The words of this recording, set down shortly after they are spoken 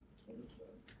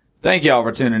Thank y'all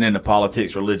for tuning in to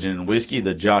Politics, Religion, and Whiskey,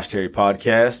 the Josh Terry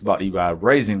podcast, brought to you by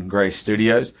Raising Grace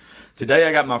Studios. Today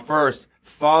I got my first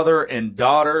father and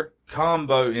daughter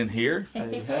combo in here.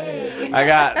 Hey. I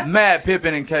got Matt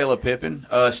Pippin and Kayla Pippin,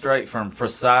 straight from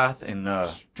Forsyth in Gray,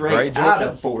 Straight Georgia. out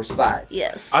of Forsyth.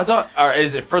 Yes. I thought,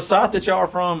 is it Forsyth that y'all are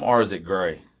from, or is it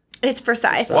Gray? It's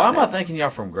Forsyth. Why am I thinking y'all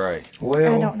from Gray?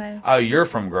 Well, I don't know. Oh, you're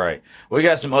from Gray. We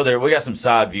got some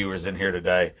side viewers in here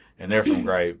today, and they're from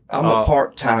Gray. I'm a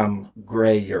part-time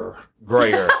grayer.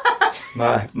 Grayer.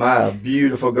 My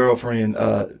beautiful girlfriend,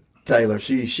 Taylor,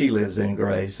 she lives in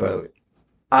Gray, so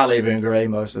I live in Gray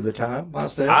most of the time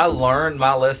myself. I learned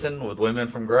my lesson with women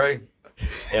from Gray,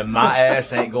 and my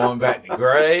ass ain't going back to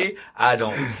Gray. I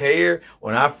don't care.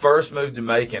 When I first moved to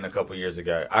Macon a couple years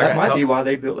ago, that might be why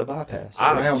they built the bypass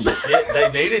around it. Shit,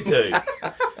 they needed to.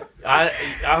 I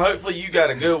hopefully you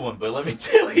got a good one, but let me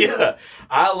tell you,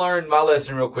 I learned my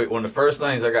lesson real quick. One of the first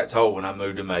things I got told when I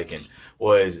moved to Macon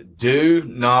was, do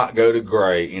not go to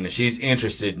Gray, and if she's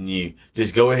interested in you,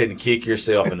 just go ahead and kick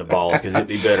yourself in the balls, because it'd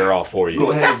be better off for you. Go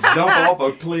ahead and jump off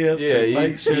a cliff. You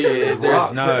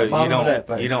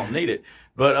don't need it.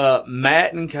 But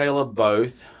Matt and Kayla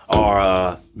both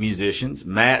are musicians.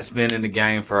 Matt's been in the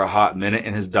game for a hot minute,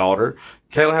 and his daughter.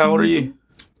 Kayla, how old are you?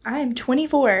 I am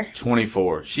 24.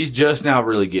 24. She's just now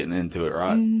really getting into it,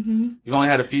 right? Mm-hmm. You've only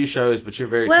had a few shows, but you're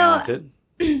very talented.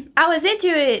 I was into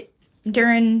it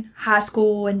during high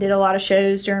school and did a lot of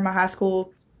shows during my high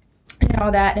school and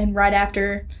all that, and right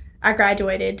after I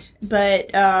graduated.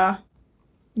 But, nah,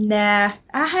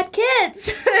 I had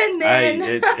kids. And then,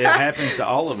 Hey, it happens to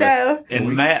all of us.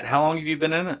 And Matt, how long have you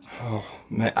been in it? Oh,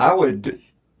 man, I would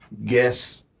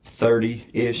guess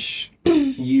 30-ish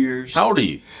years. How old are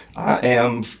you? I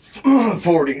am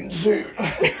 40 soon.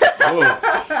 I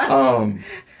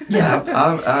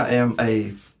am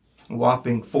a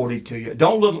whopping 42 years.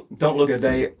 Don't look a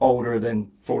day older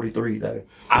than 43 though.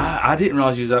 I didn't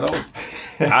realize you was that old.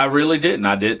 I really didn't.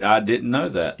 I didn't know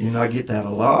that. You know, I get that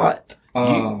a lot.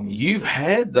 You've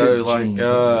had though, like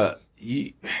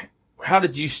how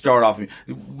did you start off?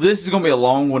 This is going to be a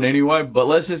long one anyway, but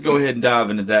let's just go ahead and dive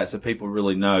into that so people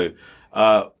really know.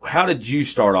 How did you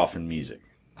start off in music?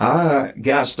 I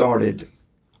got started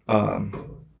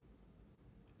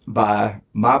by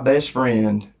my best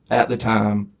friend at the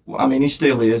time. I mean, he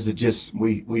still is. It just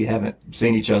we haven't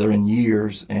seen each other in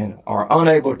years and are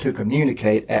unable to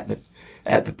communicate at the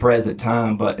present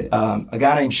time. But a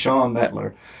guy named Sean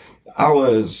Mettler. I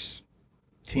was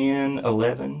 10,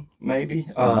 11 maybe,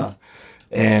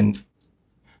 and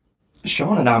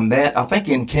Sean and I met, I think,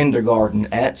 in kindergarten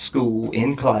at school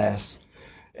in class.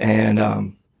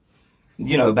 And,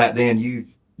 you know, back then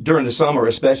during the summer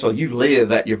especially, you live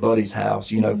at your buddy's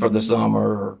house, you know, for the summer,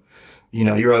 or, you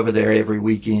know, you're over there every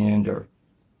weekend, or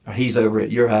he's over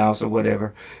at your house or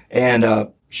whatever. And, I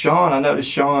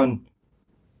noticed Sean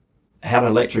had an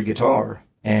electric guitar,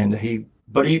 and he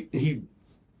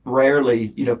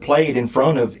rarely, you know, played in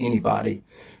front of anybody.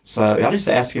 So I just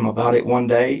asked him about it one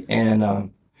day,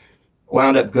 and,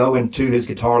 wound up going to his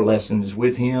guitar lessons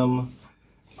with him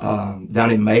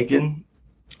down in Macon.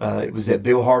 It was at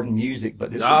Bill Harden Music,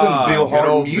 but this was when Bill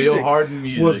Harden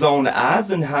Music was on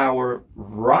Eisenhower,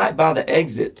 right by the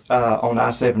exit on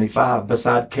I-75,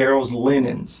 beside Carol's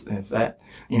Linens. If that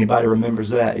anybody remembers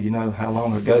that, you know how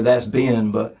long ago that's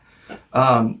been. But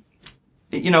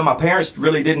you know, my parents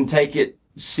really didn't take it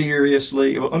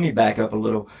seriously. Well, let me back up a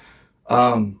little.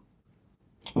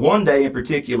 One day in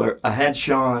particular, I had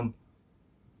Sean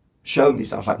show me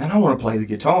something. I was like, man, I want to play the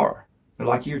guitar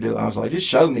like you're doing. I was like, just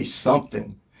show me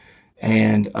something.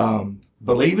 And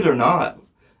believe it or not,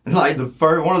 like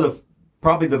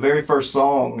probably the very first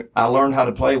song I learned how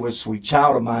to play was "Sweet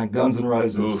Child of Mine," Guns N'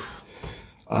 Roses.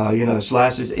 You know,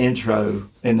 Slash's intro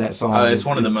in that song. It's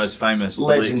one of the most famous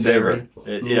legendary.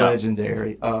 Lyrics ever.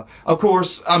 Legendary. Of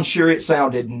course, I'm sure it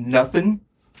sounded nothing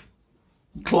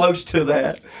close to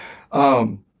that.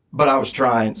 But I was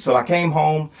trying. So I came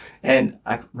home, and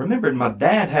I remembered my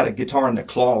dad had a guitar in the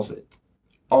closet.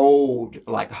 Old,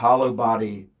 like hollow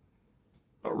body,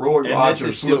 Roy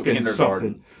Rogers looking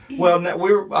something. Well,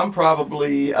 I'm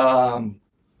probably, I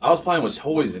was playing with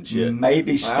toys and shit.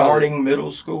 Maybe starting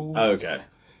middle school. Okay.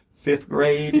 5th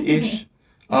grade-ish.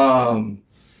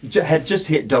 Had just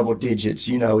hit double digits,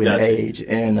 you know, in age,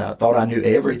 and thought I knew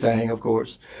everything, of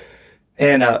course.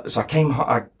 And so I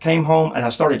came home, and I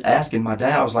started asking my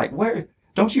dad. I was like, "Where?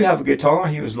 Don't you have a guitar?"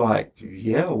 He was like,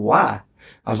 "Yeah, why?"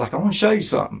 I was like, "I want to show you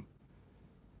something."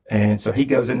 And so he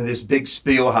goes into this big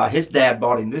spiel how his dad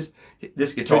bought him this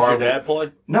guitar. Did your dad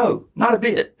play? No, not a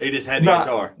bit. He just had the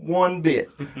guitar. One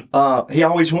bit. He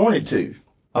always wanted to.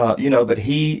 But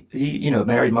he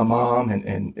married my mom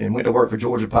and went to work for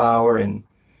Georgia Power, and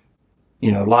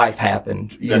life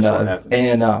happened. That's what happened.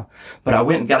 And but I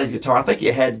went and got his guitar. I think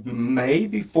it had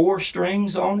maybe 4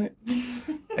 strings on it,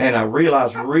 and I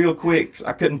realized real quick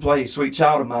I couldn't play "Sweet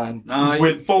Child of Mine"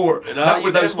 with 4. Not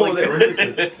with those 4 that were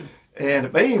missing.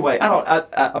 But anyway,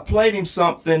 I played him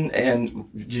something, and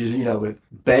just,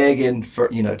 begging for,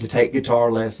 to take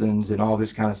guitar lessons and all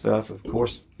this kind of stuff. Of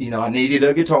course, I needed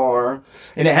a guitar,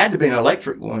 and it had to be an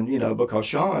electric one, because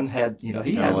Sean had, he had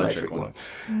an electric one.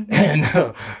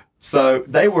 And so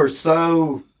they were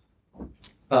so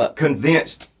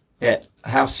convinced at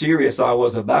how serious I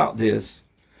was about this.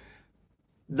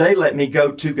 They let me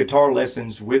go to guitar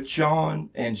lessons with Sean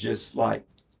and just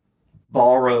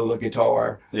borrow a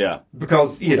guitar. Yeah.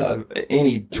 Because,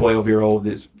 any 12-year-old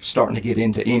that's starting to get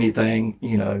into anything,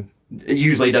 it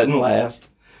usually doesn't last.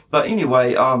 But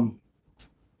anyway,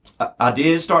 I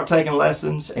did start taking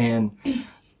lessons, and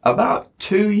about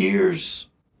 2 years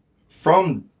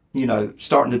from,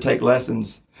 starting to take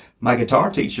lessons, my guitar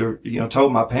teacher,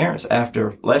 told my parents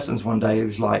after lessons one day, he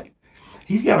was like,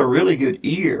 he's got a really good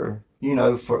ear.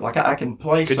 For I can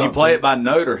play. Could you play it by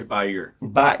note or by ear?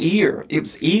 By ear. It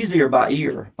was easier by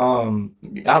ear.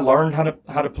 I learned how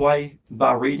to play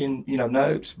by reading,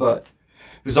 notes, but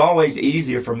it was always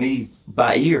easier for me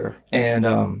by ear.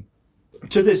 And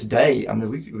to this day, I mean,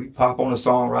 we pop on a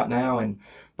song right now, and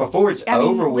before it's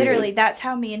over with, literally, that's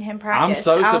how me and him practice.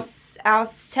 I'm so I'll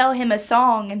tell him a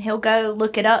song, and he'll go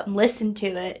look it up and listen to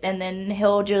it, and then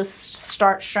he'll just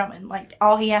start strumming.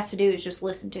 All he has to do is just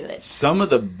listen to it. Some of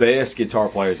the best guitar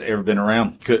players ever been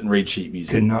around couldn't read sheet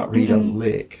music. Could not read a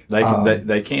lick.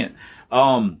 They can't.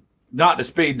 Not to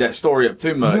speed that story up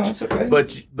too much, No, it's okay.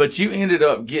 but you ended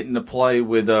up getting to play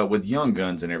with Young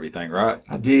Guns and everything, right?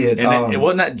 I did. And it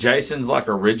wasn't that Jason's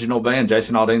original band,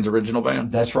 Jason Aldean's original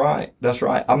band. That's right.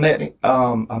 I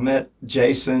met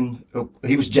Jason.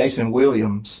 He was Jason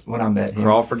Williams when I met him.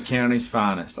 Crawford County's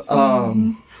finest.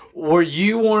 Were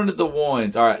you one of the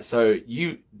ones? All right, so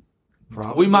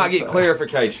we might get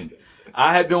clarification.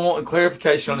 I had been wanting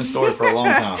clarification on this story for a long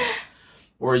time.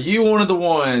 Were you one of the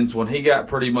ones when he got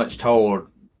pretty much told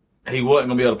he wasn't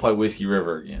going to be able to play Whiskey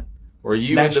River again? Were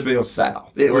you Nashville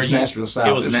South? It was Nashville South.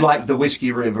 It was like the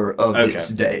Whiskey River of its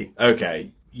day.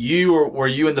 Okay. Were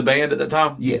you in the band at the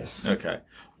time? Yes. Okay.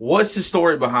 What's the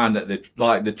story behind that?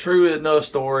 The true enough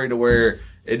story to where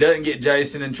it doesn't get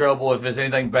Jason in trouble if there's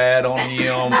anything bad on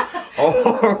him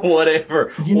or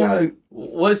whatever.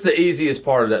 What's the easiest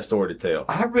part of that story to tell?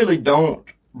 I really don't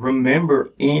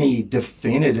remember any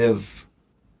definitive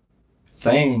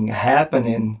thing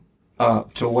happening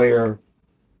to where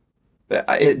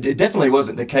it definitely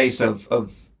wasn't the case of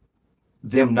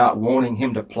them not wanting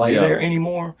him to play there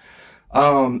anymore.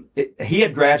 He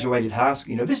had graduated high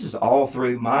school. This is all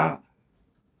through my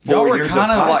 4 Y'all were years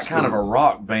kind of of high like school. kind of a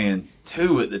rock band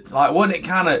too at the time. Wasn't it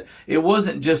kind of? It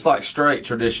wasn't just like straight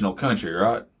traditional country,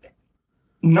 right?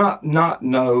 No, not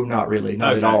really,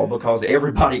 not at all. Because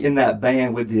everybody in that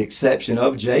band, with the exception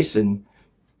of Jason,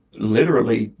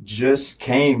 literally just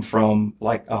came from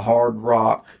a hard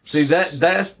rock. See,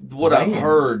 that's what band. I've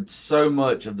heard so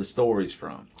much of the stories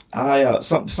from.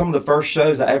 Some of the first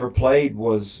shows I ever played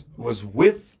was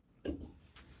with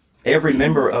every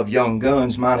member of Young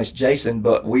Guns minus Jason,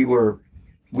 but we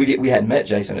hadn't met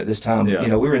Jason at this time.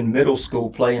 Yeah. We were in middle school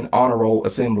playing honor roll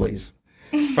assemblies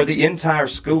for the entire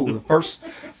school. The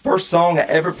first song I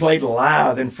ever played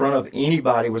live in front of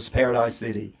anybody was Paradise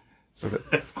City.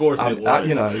 Of course it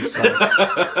was.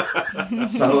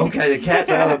 So okay, the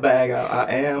cat's out of the bag. I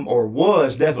am or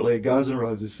was definitely a Guns N'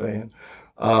 Roses fan.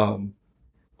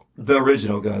 The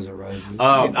original Guns N' Roses.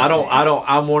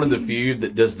 I'm one of the few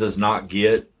that just does not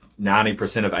get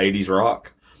 90% of 80s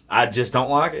rock. I just don't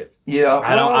like it. Yeah.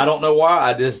 I don't know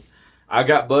why. I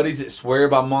got buddies that swear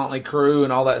by Motley Crue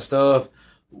and all that stuff.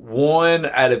 One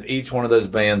out of each one of those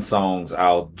band songs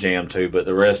I'll jam to, but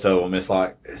the rest of them, it's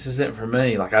like, this isn't for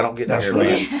me. I don't get the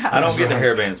hairband. I don't get the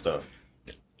hairband stuff.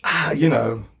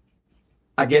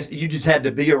 I guess you just had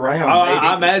to be around.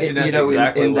 I imagine that's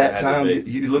exactly in what that it had time. to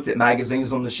be. You looked at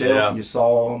magazines on the shelf. Yeah. And you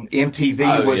saw them.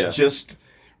 MTV was just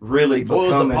really becoming.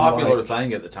 Well, it was a popular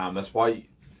thing at the time. That's why.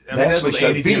 They actually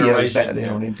showed the 80s videos generation, back then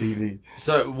on MTV.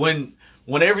 So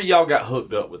whenever y'all got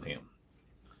hooked up with him,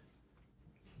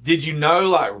 did you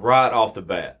know right off the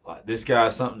bat, this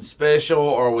guy's something special,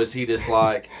 or was he just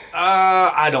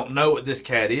I don't know what this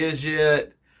cat is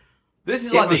yet? This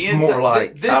is It was the inside. more I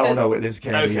don't know what this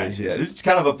cat Okay. is yet. It's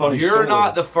kind of a funny story. You're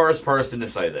not the first person to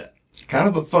say that. Kind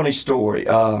of a funny story.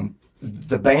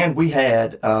 The band we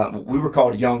had, we were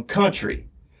called Young Country.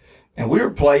 And we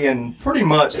were playing pretty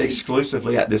much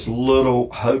exclusively at this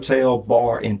little hotel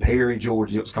bar in Perry,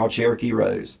 Georgia. It was called Cherokee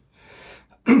Rose.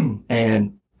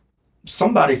 And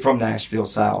somebody from Nashville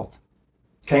South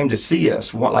came to see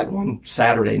us one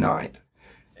Saturday night.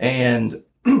 And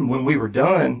when we were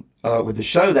done with the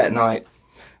show that night,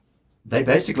 they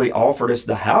basically offered us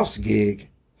the house gig,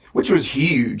 which was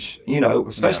huge,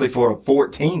 especially for a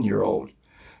 14-year-old.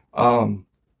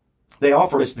 They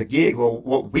offered us the gig. Well,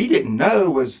 what we didn't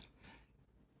know was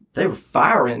they were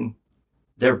firing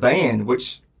their band,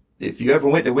 which if you ever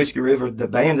went to Whiskey River, the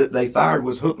band that they fired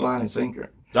was Hook, Line, and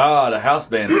Sinker. Oh, the house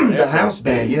band. The house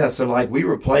band, yeah. So we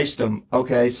replaced them.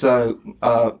 Okay, so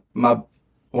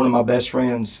one of my best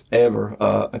friends ever,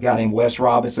 a guy named Wes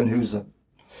Robinson, who's a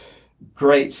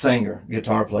great singer,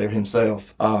 guitar player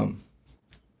himself.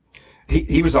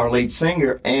 He was our lead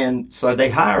singer, and so they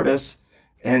hired us,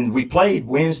 and we played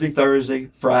Wednesday, Thursday,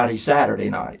 Friday, Saturday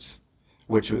nights,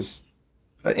 which was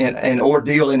an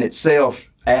ordeal in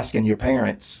itself, asking your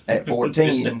parents at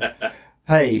 14,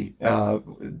 hey,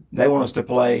 they want us to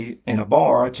play in a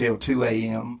bar till 2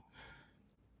 a.m.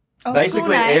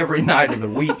 basically every night of the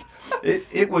week.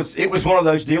 It was one of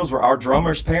those deals where our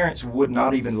drummer's parents would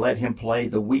not even let him play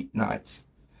the weeknights.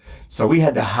 So we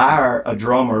had to hire a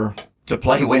drummer to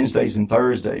play Wednesdays and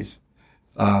Thursdays.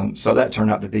 So that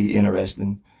turned out to be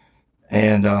interesting.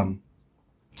 And,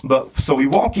 so we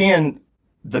walk in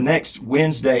the next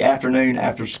Wednesday afternoon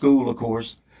after school, of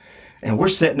course, and we're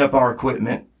setting up our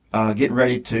equipment, getting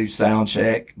ready to sound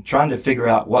check, trying to figure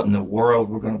out what in the world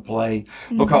we're going to play.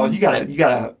 Because you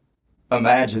gotta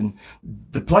imagine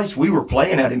the place we were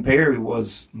playing at in Perry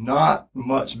was not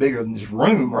much bigger than this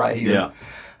room right here. Yeah.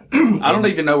 I don't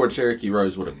even know where Cherokee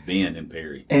Rose would have been in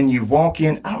Perry. And you walk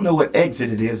in, I don't know what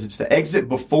exit it is. It's the exit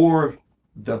before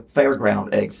the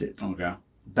fairground exit. Okay.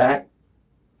 Back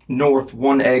north,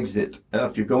 one exit.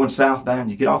 If you're going southbound,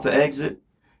 you get off the exit,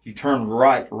 you turn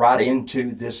right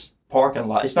into this parking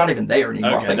lot. It's not even there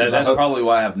anymore. Okay, that's probably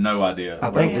why I have no idea. I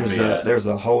think there's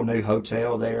a whole new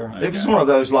hotel there. Okay. It was one of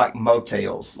those like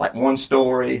motels, like one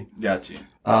story. Got you.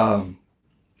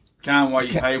 Kind of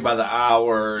what you pay by the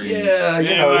hour. Yeah, might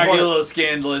get a little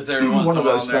scandalous every once in a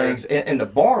while. One of those things. And the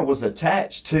bar was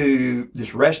attached to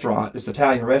this restaurant, this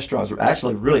Italian restaurant. It was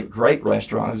actually a really great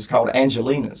restaurant. It was called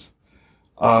Angelina's.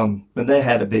 And they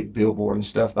had a big billboard and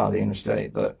stuff by the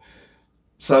interstate. But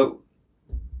so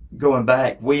going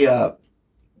back, we're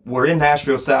in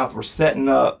Nashville South. We're setting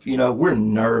up. We're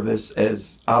nervous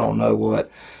as I don't know what.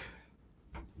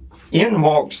 In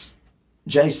walks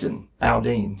Jason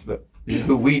Aldean, but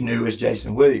who we knew as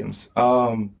Jason Williams.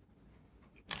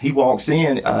 He walks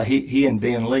in. He and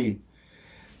Ben Lee,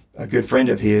 a good friend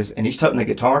of his, and he's tucking the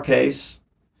guitar case.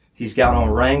 He's got on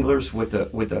Wranglers with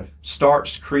a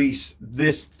starched crease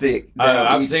this thick.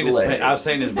 I've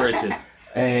seen his britches.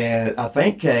 And I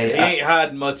think he ain't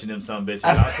hiding much in them some bitches.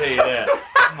 I'll tell you that.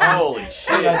 Holy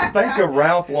shit! I think a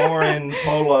Ralph Lauren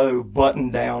polo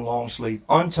button down long sleeve,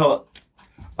 untucked,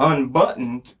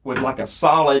 unbuttoned with like a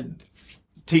solid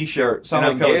T-shirt. And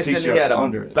I'm guessing he had a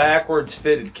backwards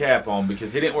fitted cap on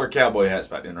because he didn't wear cowboy hats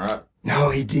back then, right?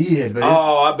 No, he did. But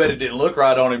I bet it didn't look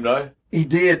right on him though. He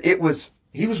did. He was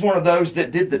one of those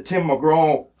that did the Tim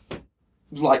McGraw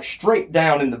like straight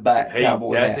down in the back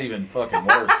cowboy that's hat. even fucking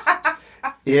worse.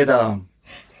 That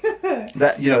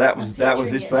was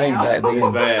his thing back then. It's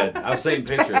bad. I've seen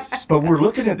pictures. But we're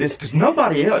looking at this because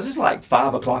nobody else. It's like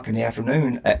 5:00 in the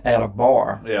afternoon at a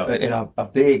bar, in a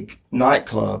big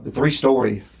nightclub, a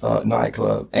 3-story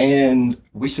nightclub, and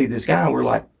we see this guy. And we're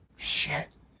like, shit.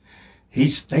 They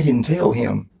didn't tell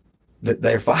him that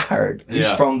they're fired.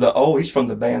 He's from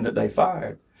the band that they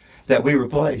fired, that we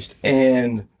replaced,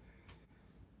 and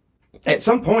at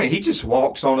some point he just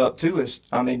walks on up to us.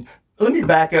 I mean. Let me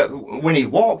back up. When he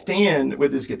walked in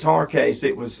with his guitar case,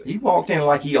 he walked in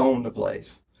like he owned the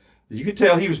place. You could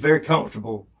tell he was very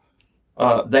comfortable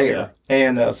there. Yeah.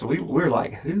 And so we're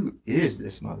like, who is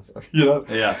this motherfucker?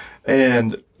 Yeah.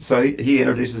 And so he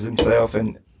introduces himself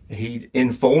and he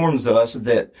informs us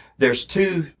that there's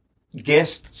 2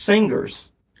 guest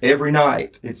singers every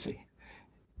night. It's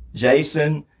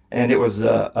Jason, and it was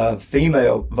a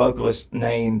female vocalist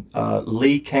named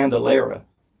Lee Candelera,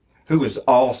 who was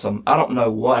awesome. I don't know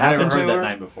what happened to her. I've never heard that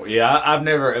name before. Yeah, I've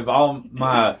never, of all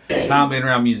my time being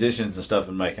around musicians and stuff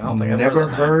and making, I don't think I've never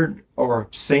heard or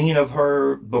seen of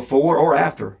her before or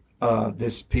after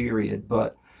this period.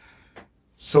 But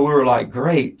so we were like,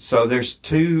 great. So there's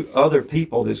 2 other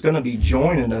people that's going to be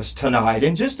joining us tonight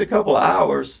in just a couple of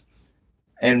hours.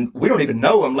 And we don't even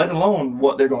know them, let alone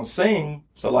what they're going to sing.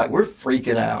 So like, we're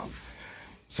freaking out.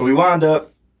 So we wind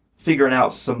up figuring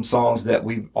out some songs that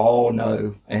we all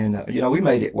know, and we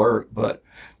made it work. But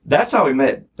that's how we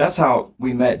met. That's how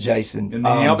we met Jason. And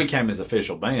then y'all became his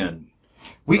official band.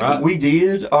 Right. We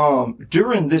did.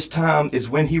 During this time is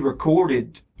when we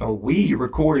recorded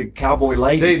Cowboy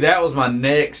Lady. See, that was my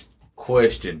next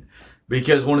question,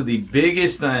 because one of the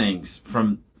biggest things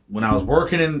from when I was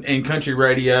working in country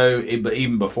radio, but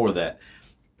even before that,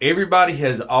 everybody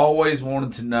has always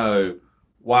wanted to know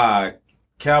why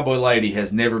Cowboy Lady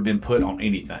has never been put on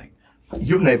anything.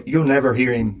 You'll never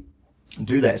hear him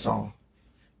do that song.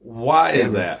 Why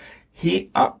is that?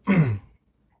 I'm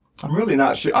really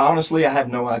not sure. Honestly, I have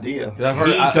no idea. I've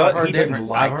heard he didn't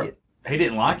like it. He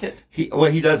didn't like it?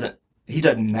 He doesn't. He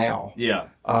doesn't now. Yeah.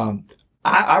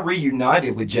 I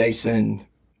reunited with Jason,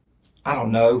 I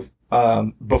don't know,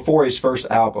 before his first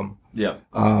album. Yeah.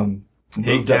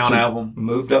 Hicktown album.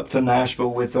 Moved up to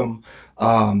Nashville with him.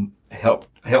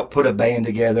 Helped put a band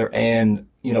together, and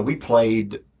we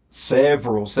played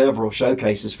several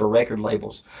showcases for record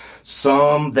labels.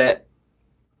 Some that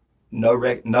no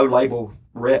label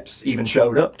reps even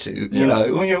showed up to,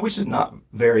 which is not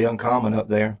very uncommon up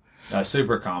there.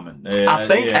 Super common. I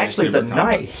think actually the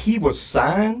night he was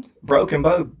signed, Broken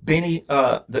Bow, Benny,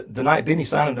 the night Benny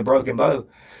signed him to Broken Bow,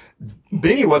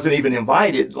 Benny wasn't even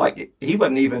invited. Like, he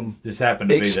wasn't even just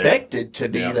happened to expected to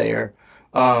be there.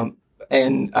 But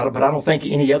I don't think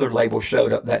any other label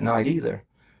showed up that night either.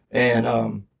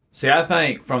 And see, I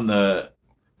think from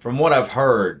what I've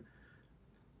heard,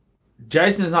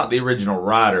 Jason's not the original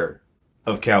writer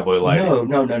of Cowboy Lady.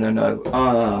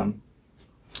 No.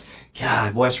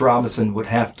 God, Wes Robinson would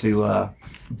have to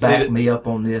back me up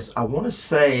on this. I want to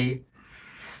say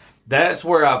that's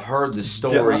where I've heard the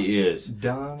story is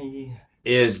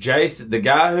Jason, the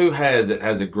guy who has it,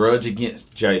 has a grudge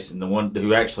against Jason, the one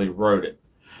who actually wrote it,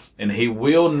 and he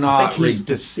will not. I think he's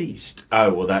deceased.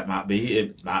 Oh, well, that might be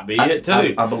it. Might be it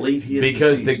too. I believe he is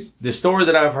because deceased. the story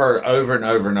that I've heard over and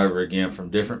over and over again from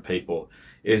different people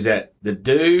is that the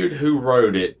dude who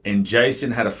wrote it and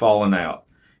Jason had a falling out.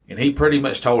 And he pretty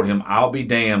much told him, "I'll be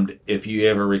damned if you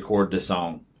ever record this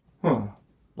song." Huh.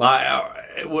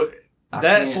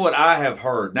 That's what I have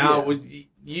heard. Now, if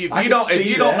you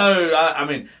don't know, I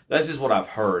mean, that's just what I've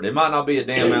heard. It might not be a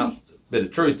damn ounce bit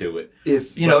of truth to it.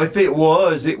 If it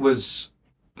was.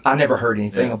 I never heard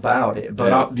anything about it,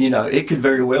 but it could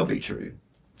very well be true.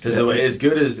 Because as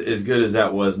good as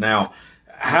that was. Now,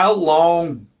 how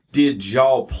long did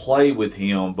y'all play with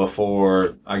him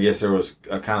before? I guess there was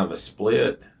a kind of a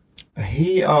split.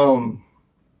 He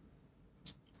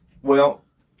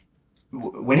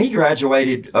when he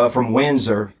graduated from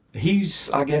Windsor, he's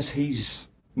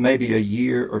maybe a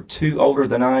year or two older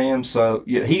than I am. So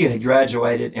he had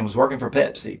graduated and was working for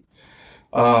Pepsi,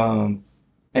 and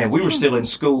we were still in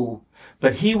school.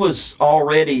 But he was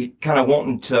already kind of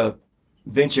wanting to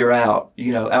venture out,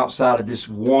 outside of this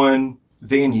one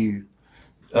venue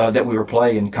that we were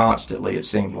playing constantly. It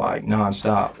seemed like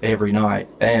nonstop every night,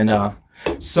 and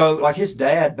so like his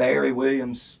dad, Barry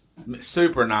Williams.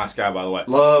 Super nice guy, by the way.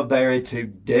 Love Barry to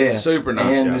death. Super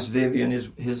nice guy. And Miss Vivian, his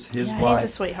wife. He's a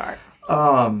sweetheart.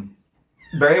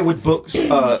 Barry would book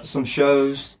some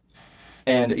shows,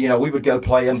 and we would go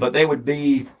play them. But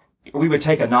we would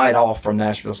take a night off from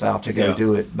Nashville South to go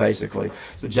do it, basically.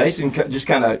 So Jason just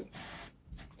kind of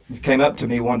came up to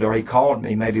me one day, or he called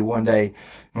me maybe one day,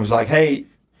 and was like, "Hey,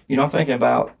 I'm thinking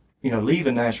about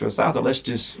leaving Nashville South.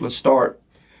 Let's start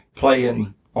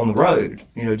playing on the road,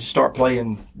 just start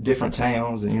playing different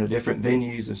towns and, different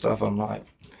venues and stuff." I'm like,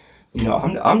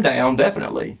 I'm down,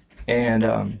 definitely.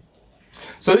 And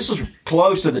so this was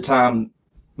close to the time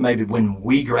maybe when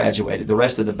we graduated, the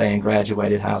rest of the band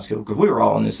graduated high school, because we were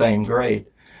all in the same grade,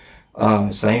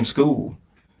 same school.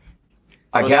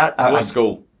 What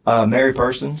school? Mary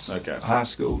Persons High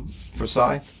School,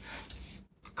 Forsyth.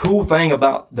 Cool thing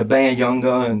about the band Young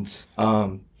Guns,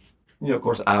 of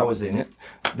course, I was in it.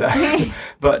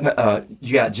 But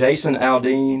you got Jason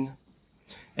Aldean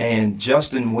and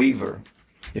Justin Weaver.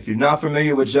 If you're not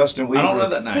familiar with Justin Weaver, I don't know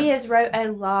that name. He has wrote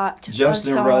a lot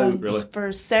Justin of wrote songs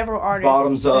for several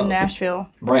artists in Nashville.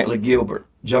 Brantley Gilbert.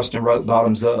 Justin wrote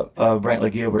Bottoms Up. Brantley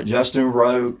Gilbert. Justin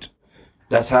wrote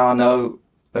That's How I Know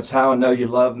You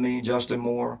Love Me. Justin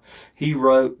Moore. He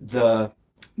wrote the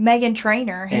Meghan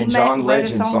Trainor. And John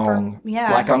Legend song,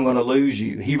 Like I'm Gonna Lose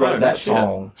You. He wrote that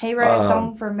song. He wrote a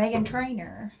song for Meghan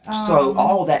Trainor. So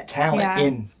all that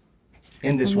talent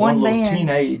in this one little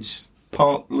teenage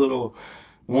punk little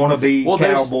wannabe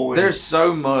cowboy. There's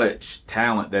so much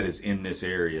talent that is in this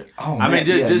area. Oh, I mean,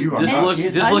 just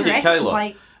look at Kayla.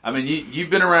 Like, I mean, you've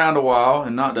been around a while,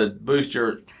 and not to boost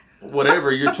your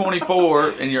whatever. You're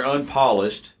 24 and you're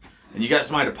unpolished. and you got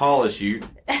somebody to polish you,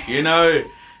 you know,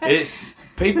 it's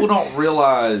people don't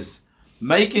realize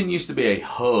Macon used to be a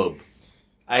hub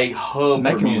for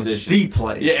musicians. The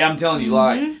place. Yeah, I'm telling you,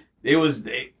 like it was.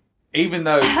 Even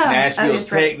though Nashville's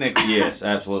technically, yes,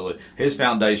 absolutely, his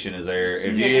foundation is there.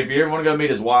 If you ever want to go meet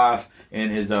his wife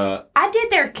and his I did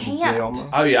their camp. Zelma.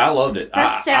 oh yeah, I loved it. For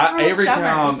several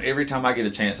summers. Every time I get a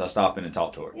chance, I stop in and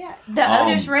talk to her. Yeah, the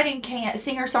Otis Redding camp,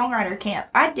 singer-songwriter camp.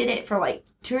 I did it for like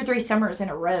 2 or 3 summers in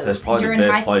a row. That's probably during the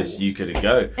high best place school. you could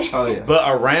go. Oh yeah. But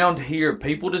around here,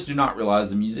 people just do not realize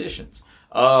the musicians.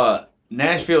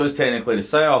 Nashville is technically the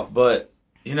South, but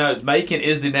you know, Macon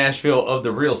is the Nashville of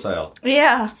the real South.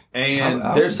 Yeah. And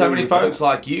I there's so agree many with folks that.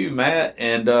 like you, Matt,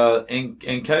 and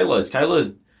Kayla.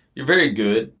 Kayla's, you're very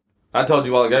good. I told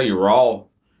you a while ago you're raw,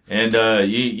 and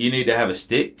you need to have a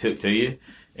stick took to you,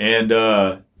 and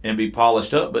be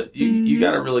polished up. But you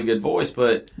got a really good voice.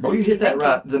 But Bro, you hit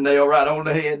the nail right on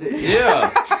the head. yeah,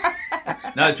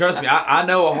 no, trust me, I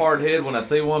know a hard head when I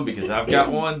see one because I've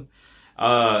got one.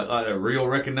 Like a real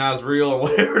recognized real or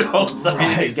whatever it all say.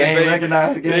 Right, game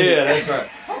recognized game. Yeah, that's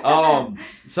right.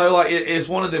 So like it's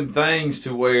one of them things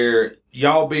to where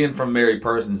y'all being from married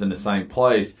persons in the same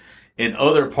place in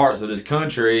other parts of this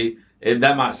country, and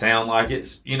that might sound like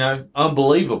it's, you know,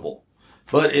 unbelievable,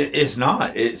 but it's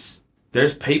not.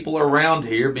 There's people around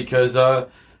here because I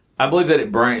believe that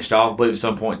it branched off. I believe at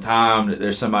some point in time that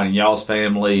there's somebody in y'all's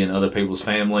family and other people's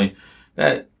family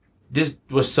that just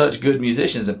was such good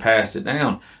musicians and passed it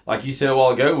down. Like you said a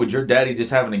while ago, with your daddy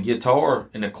just having a guitar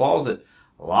in the closet,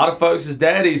 a lot of folks'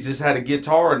 daddies just had a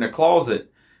guitar in the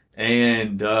closet,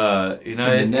 and you know,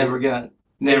 And it's never got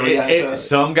touched.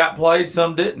 some got played,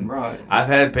 some didn't. Right. I've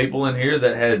had people in here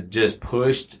that had just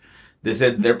pushed. They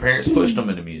said their parents pushed them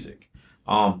into music.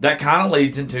 That kind of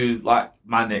leads into like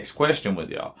my next question with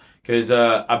y'all, because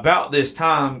about this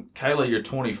time, Kayla, you're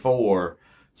 24,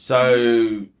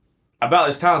 so. About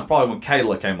this time is probably when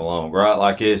Kayla came along, right?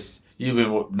 Like you've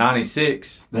been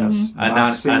 96, That's my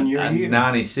senior year.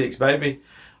 96, baby.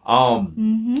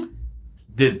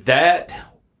 Did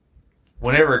that?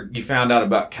 Whenever you found out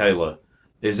about Kayla,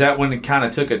 is that when it kind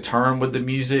of took a turn with the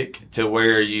music to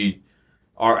where you,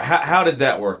 or how did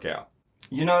that work out?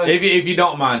 You know, If you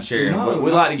don't mind sharing,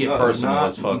 we like to get personal not,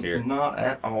 as fuck here. Not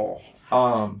at all.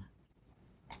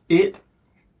 It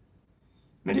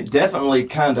definitely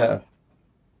kind of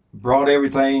brought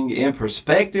everything in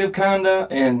perspective, kind of,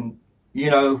 and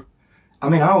you know, I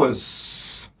mean, I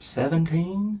was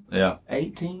 17, Yeah.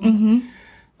 18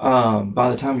 by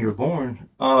the time you were born.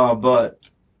 But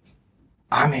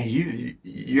I mean,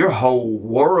 your whole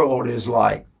world is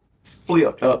like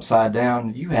flipped upside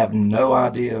down. You have no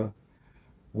idea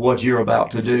what you're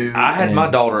about to do. I had and- my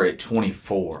daughter at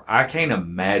 24. I can't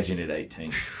imagine at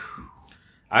 18.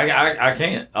 I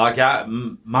can't. Like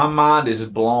my mind is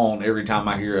blown every time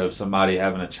I hear of somebody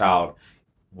having a child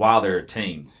while they're a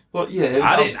teen. Well, yeah,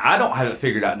 I don't have it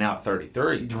figured out now at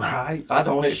 33. Right, I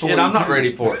don't. Shit, I'm not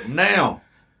ready for it now.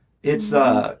 It's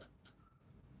you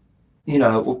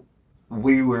know,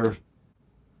 we were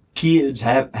kids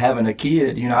having a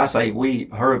kid. You know, I say we.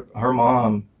 Her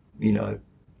mom, you know,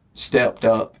 stepped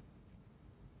up.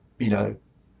 You know,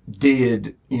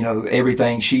 did, you know,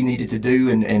 everything she needed to do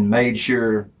and made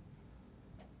sure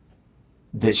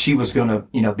that she was going to,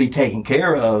 you know, be taken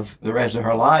care of the rest of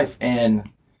her life. And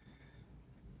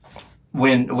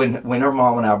when her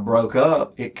mom and I broke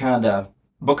up, it kind of,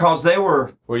 because they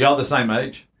were, y'all the same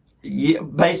age? yeah,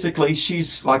 basically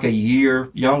she's like a year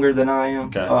younger than I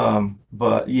am. Okay.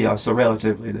 But yeah, so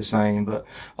relatively the same. But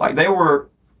like there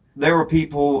were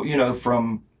people, you know,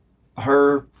 from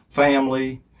her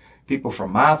family, people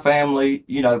from my family,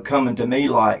 you know, coming to me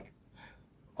like,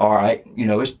 all right, you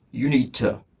know, you need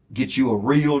to get you a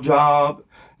real job.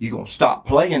 You're going to stop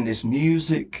playing this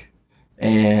music.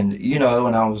 And, you know,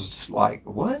 and I was like,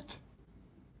 what?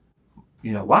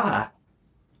 You know, why?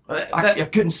 I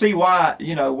couldn't see why,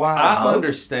 you know, why. I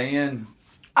understand.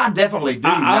 I definitely do.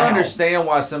 I now. understand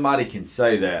why somebody can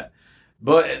say that.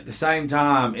 But at the same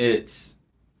time,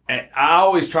 I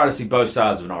always try to see both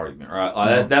sides of an argument, right?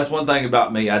 Like that's one thing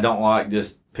about me. I don't like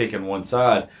just picking one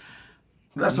side.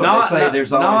 That's what they say.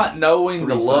 There's always not knowing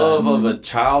the three love sides. of a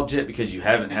child yet because you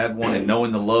haven't had one, and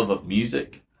knowing the love of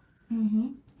music.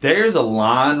 There's a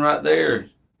line right there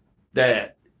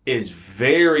that is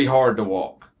very hard to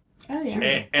walk. Oh,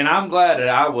 yeah. And I'm glad that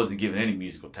I wasn't given any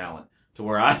musical talent to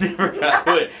where I never got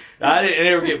I didn't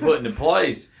ever get put into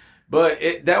place. But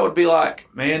that would be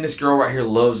like, man, this girl right here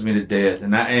loves me to death,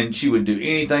 and she would do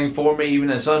anything for me, even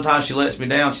though sometimes she lets me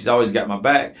down. She's always got my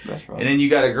back. That's right. And then you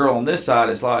got a girl on this side.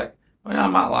 It's like, well, I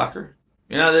might like her.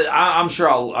 You know, I'm sure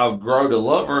I'll grow to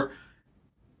love her.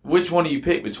 which one do you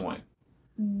pick between?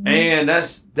 And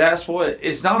that's what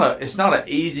it's not an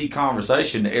easy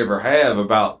conversation to ever have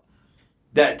about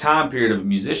that time period of a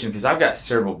musician, because I've got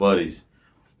several buddies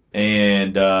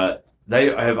and they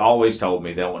have always told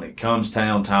me that when it comes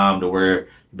time to where you're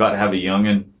about to have a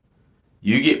youngin',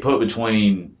 you get put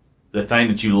between the thing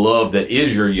that you love that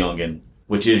is your youngin',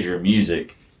 which is your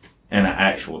music, and an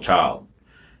actual child.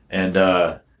 And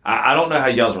I don't know how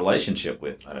y'all's relationship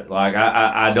with it. Like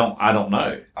I don't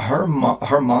know. Her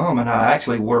mom and I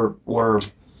actually were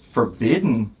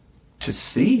forbidden to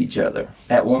see each other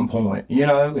at one point, you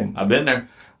know, and I've been there.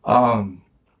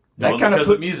 That kind of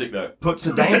of music though puts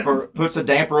a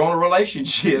damper on a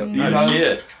relationship. You know?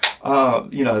 Shit.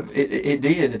 You know, it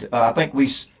did. I think we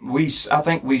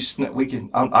can.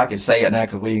 I can say it now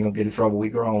because we ain't gonna get in trouble. We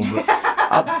grown. But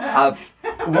I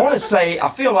want to say I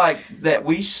feel like that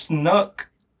we snuck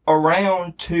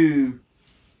around to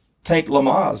take her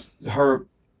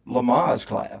Lamaze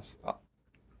class.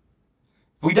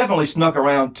 We definitely snuck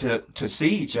around to see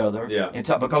each other. Yeah. And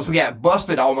because we got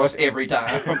busted almost every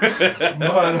time. But I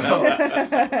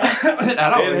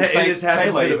don't it has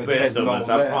happened Kayla to the best even of us.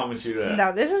 I promise you that.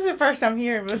 No, this is the first I'm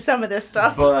hearing of some of this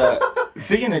stuff. But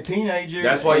being a teenager,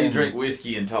 That's why you drink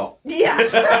whiskey and talk. Yeah,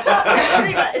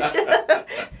 pretty much.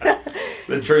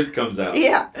 The truth comes out.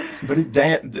 Yeah. But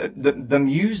the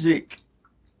music,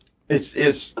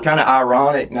 it's kind of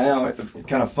ironic now,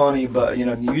 kind of funny, but you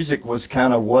know, music was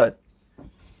kind of what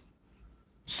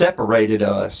separated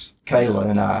us, Kayla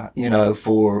and I, you know,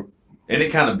 for. Isn't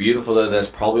it kind of beautiful though? That's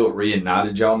probably what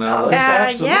reunited y'all now.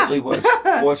 That's absolutely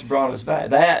what's brought us back.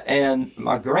 That and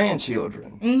my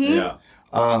grandchildren. Mm-hmm. Yeah.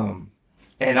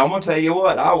 And I'm gonna tell you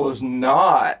what, I was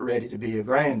not ready to be a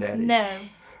granddaddy. No.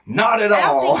 Not at I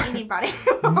all. don't think anybody.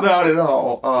 Not at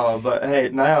all. But hey,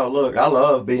 now look, I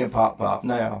love being Pop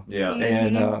now. Yeah.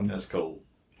 And that's cool.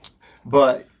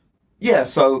 But yeah,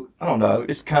 so I don't know.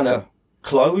 It's kind of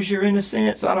closure in a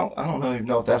sense. I don't even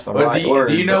know if that's the right word.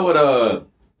 Do you know what?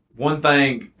 One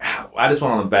thing, I just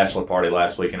went on a bachelor party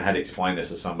last week and I had to explain this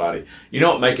to somebody. You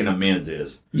know what making amends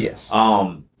is? Yes.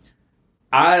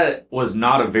 I was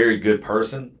not a very good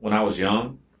person when I was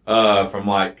young. From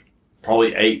like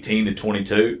probably 18 to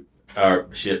 22, or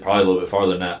shit, probably a little bit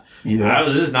farther than that. Yeah. I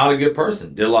was just not a good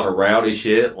person. Did a lot of rowdy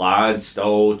shit, lied,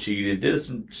 stole, cheated, did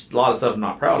a lot of stuff I'm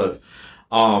not proud of.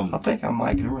 I think I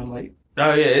might can relate.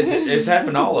 Oh yeah, it's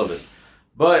happened to all of us.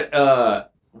 But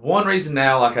one reason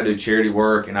now, like I do charity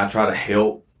work and I try to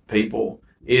help people,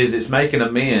 is it's making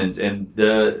amends, and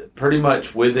pretty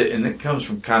much with it, and it comes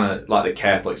from kind of like the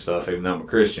Catholic stuff, even though I'm a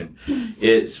Christian.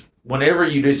 It's whenever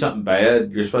you do something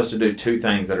bad, you're supposed to do two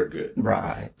things that are good.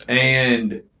 Right.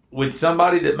 And with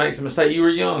somebody that makes a mistake, you were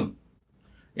young.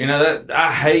 You know, that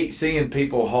I hate seeing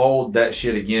people hold that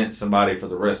shit against somebody for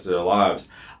the rest of their lives.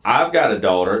 I've got a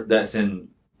daughter that's in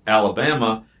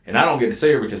Alabama, and I don't get to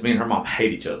see her because me and her mom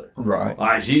hate each other. Right.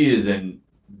 Like she's a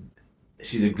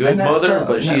good mother, sucks.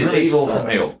 but she is really evil sucks. from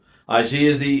hell. Like she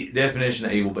is the definition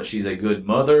of evil, but she's a good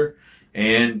mother.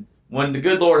 And when the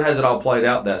good Lord has it all played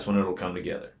out, that's when it'll come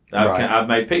together. I've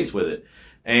made peace with it.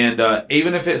 And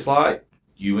even if it's like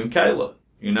you and Kayla,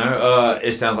 you know,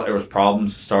 it sounds like there was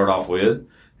problems to start off with,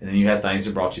 and then you have things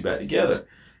that brought you back together.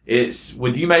 It's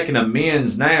with you making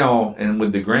amends now and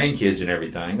with the grandkids and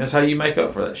everything, that's how you make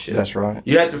up for that shit. That's right.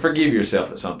 You have to forgive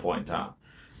yourself at some point in time.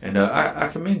 And I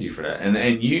commend you for that.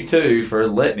 And you too for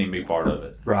letting him be part of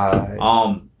it. Right.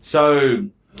 So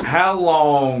how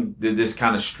long did this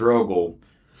kind of struggle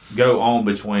go on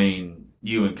between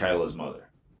you and Kayla's mother?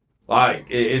 Like,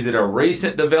 is it a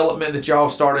recent development that y'all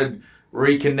started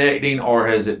reconnecting, or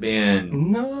has it been?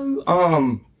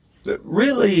 No,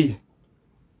 really,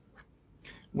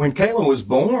 when Kayla was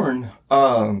born,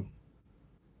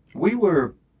 we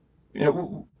were, you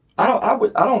know, I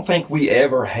don't think we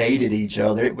ever hated each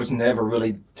other. It was never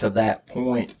really to that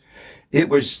point. It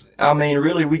was, I mean,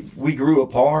 really, we grew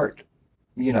apart,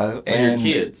 you know, and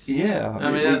your kids. Yeah,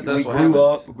 I mean, that's we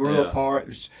what grew happens.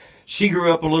 apart. She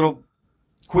grew up a little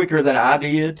quicker than I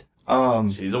did.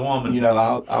 She's a woman. You know,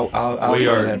 I'll we say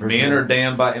are that for men sure. are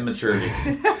damned by immaturity,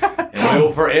 and we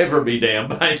will forever be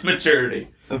damned by immaturity.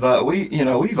 But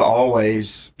we've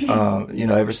always,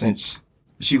 ever since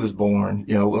she was born,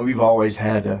 you know, we've always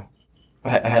had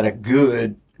a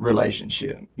good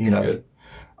relationship. You That's know,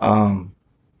 good.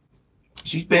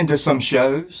 She's been to some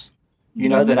shows, you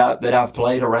know, that I've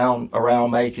played around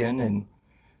Macon, and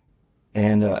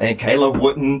Kayla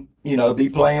wouldn't, you know, be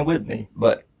playing with me,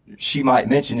 but she might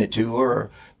mention it to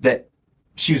her that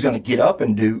she was going to get up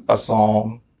and do a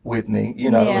song with me,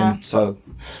 you know, Yeah. and so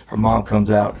her mom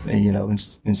comes out and, you know,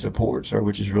 and supports her,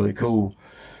 which is really cool.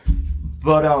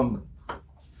 But,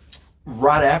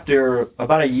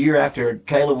 about a year after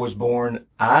Caleb was born,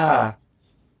 I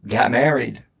got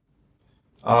married,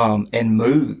 and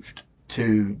moved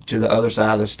to the other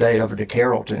side of the state over to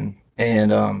Carrollton.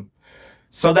 And,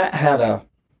 so that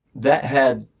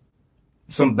had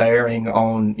some bearing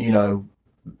on,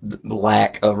 the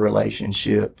lack of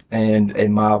relationship.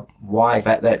 And my wife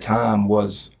at that time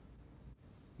was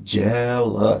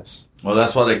jealous. Well,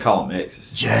 that's why they call them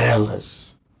exes.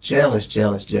 Jealous.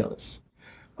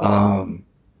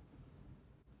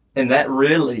 And that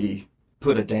really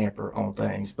put a damper on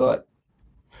things. But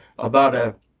about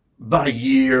a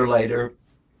year later,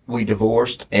 we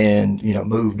divorced and,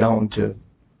 moved on to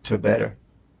better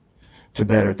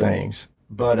things.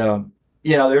 But,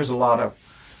 there's a lot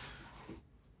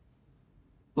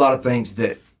of things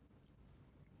that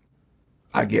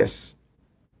I guess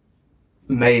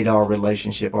made our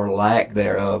relationship, or lack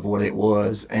thereof, what it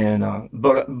was. And,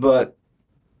 but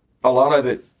a lot of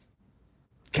it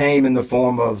came in the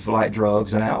form of like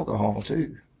drugs and alcohol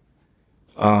too.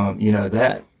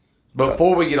 That.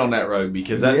 Before we get on that road,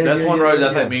 because that's one road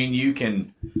I think me and you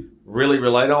can really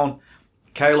relate on.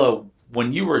 Kayla,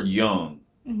 when you were young,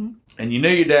 mm-hmm. and you knew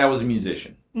your dad was a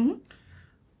musician, mm-hmm.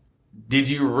 did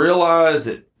you realize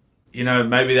that,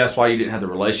 maybe that's why you didn't have the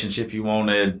relationship you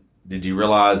wanted? Did you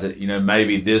realize that,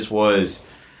 maybe this was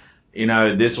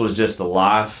just the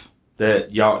life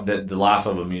that the life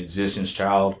of a musician's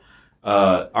child?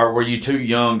 Or were you too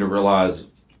young to realize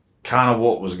kind of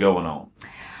what was going on?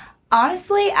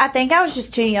 Honestly, I think I was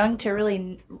just too young to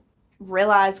really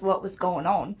realize what was going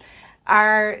on.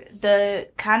 The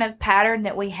kind of pattern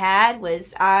that we had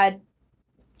was I'd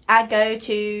go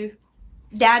to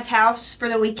Dad's house for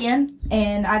the weekend,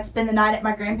 and I'd spend the night at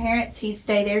my grandparents'. He'd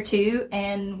stay there too,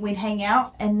 and we'd hang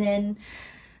out, and then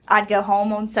I'd go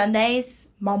home on Sundays.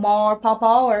 Mama or Papa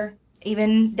or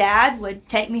even Dad would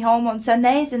take me home on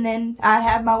Sundays, and then I'd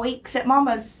have my weeks at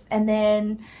Mama's, and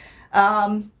then,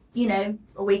 a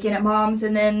weekend at Mom's,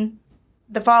 and then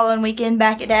the following weekend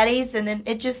back at Daddy's, and then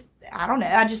it just, I don't know,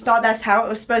 I just thought that's how it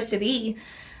was supposed to be.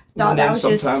 And then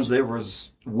sometimes there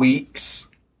was weeks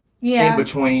in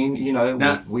between,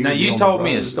 Now you told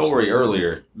me a story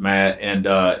earlier, Matt, and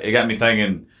it got me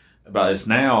thinking about this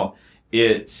now.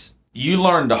 It's, you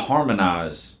learned to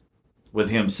harmonize with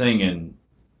him singing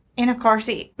in a car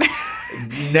seat.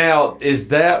 Now, is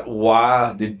that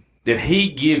why, did he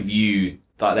give you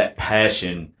that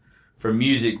passion for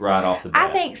music right off the bat?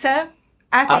 I think so.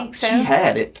 I think so. She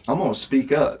had it. I'm going to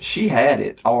speak up. She had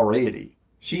it already.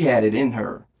 She had it in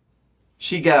her.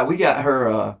 We got her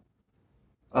a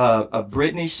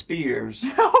Britney Spears.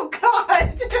 Oh,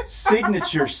 God.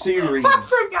 Signature series. I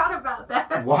forgot about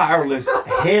that. Wireless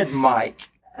head mic.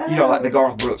 Like the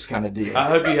Garth Brooks kind of deal. I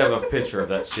hope you have a picture of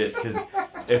that shit, because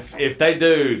if they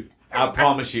do, I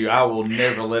promise you, I will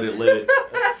never let it live.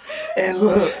 And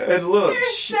look.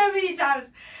 So many times.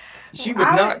 She would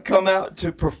not come out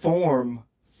to perform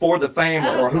for the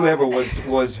family or whoever was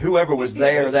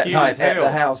there that night at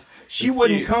the house. She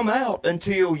wouldn't come out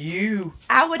until you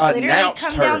I would literally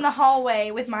come her down the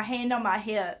hallway with my hand on my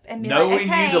hip and be knowing like,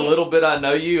 okay. you the little bit I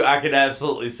know you, I could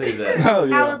absolutely see that. Oh,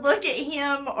 yeah. I would look at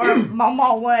him or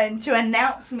Mama one to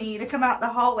announce me to come out the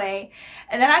hallway,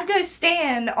 and then I'd go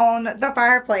stand on the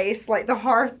fireplace, like the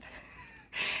hearth,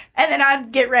 and then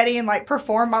I'd get ready and like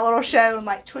perform my little show and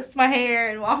like twist my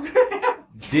hair and walk around.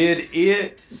 Did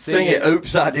it sing it?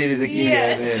 Oops, I did it again.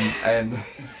 Yes. And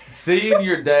seeing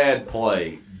your dad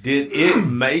play, did it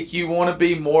make you want to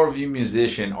be more of a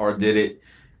musician, or did it?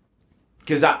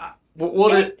 Because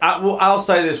I'll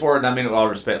say this word, and I mean it with all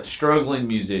respect: struggling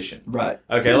musician. Right.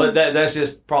 Okay, that's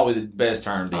just probably the best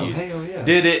term to use. Hell yeah.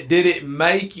 Did it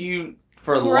make you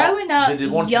growing up? Did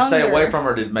it want you to stay away from,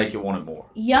 or did it make you want it more?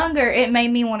 Younger, it made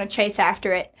me want to chase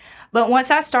after it, but once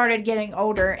I started getting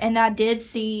older, and I did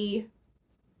see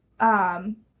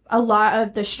a lot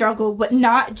of the struggle, but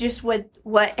not just with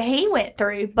what he went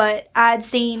through, but I'd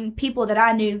seen people that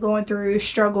I knew going through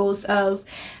struggles of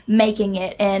making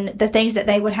it and the things that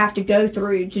they would have to go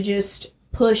through to just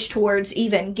push towards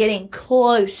even getting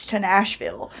close to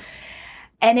Nashville.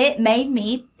 And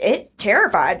it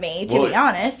terrified me, to be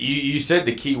honest. You said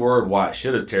the key word why it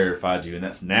should have terrified you, and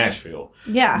that's Nashville.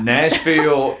 Yeah.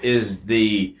 Nashville is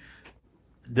the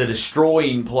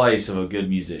destroying place of a good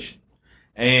musician.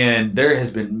 And there has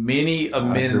been many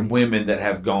men and women that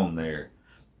have gone there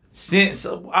since,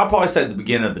 I'll probably say the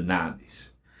beginning of the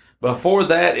 90s. Before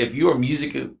that, if you were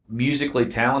musically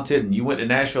talented and you went to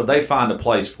Nashville, they'd find a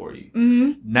place for you.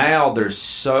 Mm-hmm. Now there's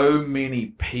so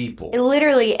many people.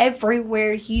 Literally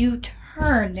everywhere you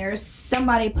turn, there's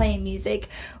somebody playing music,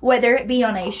 whether it be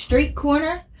on a street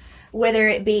corner, whether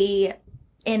it be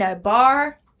in a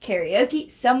bar, karaoke,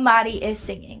 somebody is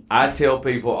singing. I tell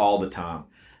people all the time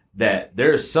that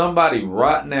there's somebody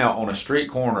right now on a street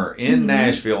corner in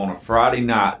Nashville on a Friday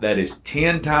night that is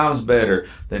 10 times better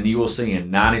than you will see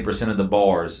in 90% of the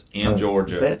bars in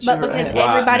Georgia. But because right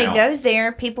everybody now. goes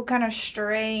there, people kind of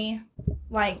stray.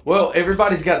 Like, Well,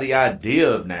 everybody's got the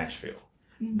idea of Nashville.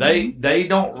 They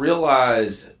don't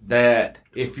realize that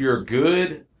if you're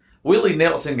good, Willie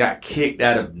Nelson got kicked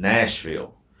out of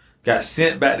Nashville, got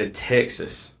sent back to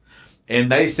Texas. And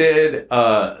they said,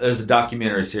 there's a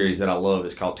documentary series that I love.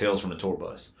 It's called Tales from the Tour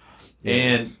Bus.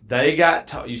 Yes. And they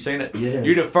got, you seen it? Yes.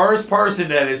 You're the first person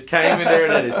that has came in there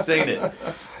that has seen it.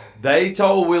 They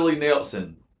told Willie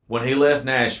Nelson when he left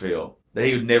Nashville that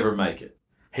he would never make it.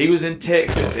 He was in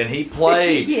Texas and he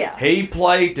played. Yeah. He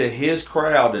played to his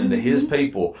crowd and to his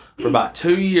people for about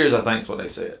 2 years, I think is what they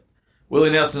said.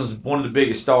 Willie Nelson's one of the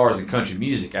biggest stars in country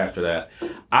music after that.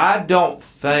 I don't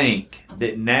think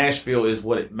that Nashville is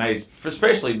what it makes,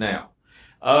 especially now.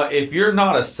 If you're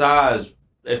not a size,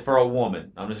 for a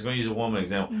woman, I'm just going to use a woman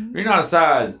example. If you're not a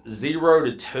size 0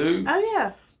 to 2, oh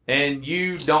yeah, and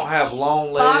you don't have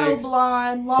long bottle legs,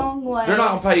 blonde, long legs, they're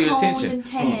not gonna pay you toned attention. and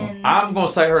tan. I'm going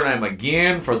to say her name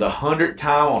again for the 100th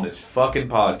time on this fucking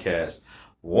podcast.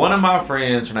 One of my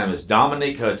friends, her name is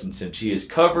Dominique Hutchinson. She is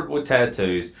covered with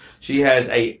tattoos. She has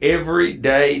a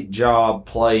everyday job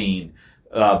playing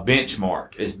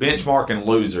Benchmark. It's benchmarking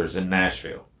losers in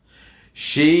Nashville.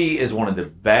 She is one of the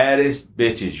baddest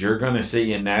bitches you're going to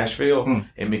see in Nashville.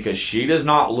 And because she does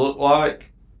not look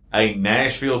like a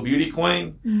Nashville beauty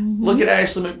queen, look at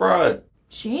Ashley McBride.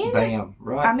 She ain't. Bam,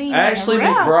 right? I mean, Ashley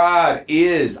yeah. McBride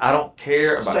is, I don't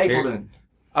care about Stapleton.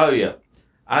 Oh, yeah.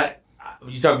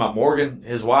 You talking about Morgan,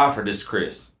 his wife, or just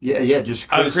Chris? Yeah, just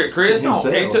Chris. Chris, no.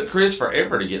 himself. It took Chris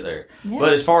forever to get there. Yeah.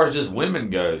 But as far as just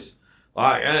women goes,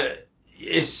 like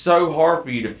it's so hard for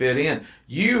you to fit in.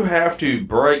 You have to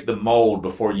break the mold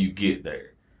before you get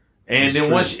there, and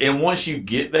That's then true. once you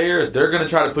get there, they're going to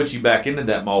try to put you back into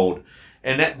that mold,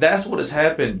 and that's what has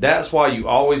happened. That's why you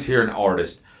always hear an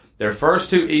artist, their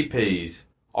first 2 EPs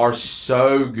are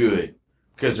so good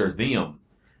because they're them.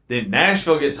 Then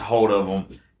Nashville gets a hold of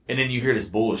them. And then you hear this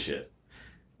bullshit.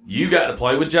 You got to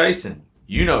play with Jason.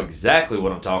 You know exactly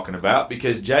what I'm talking about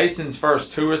because Jason's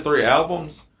first 2 or 3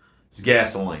 albums is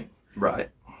Gasoline. Right.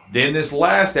 Then this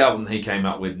last album he came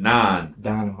out with, 9,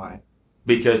 Dynamite.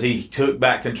 because he took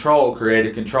back control,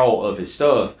 creative control of his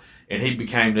stuff, and he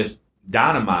became this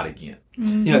dynamite again.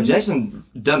 You know, Jason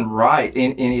doesn't write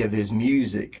in any of his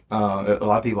music. A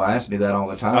lot of people ask me that all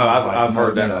the time. Oh, I've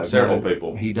heard that you from several no,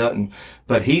 people. He doesn't.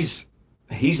 But he's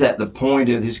at the point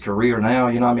in his career now,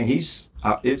 you know, I mean,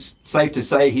 it's safe to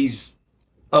say he's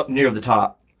up near the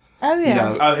top, Oh yeah. you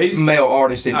know, Oh, he's- male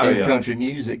artist in yeah. country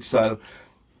music. So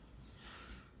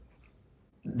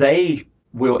they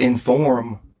will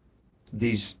inform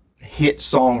these hit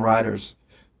songwriters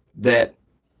that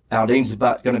Aldean's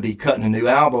about going to be cutting a new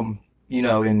album, you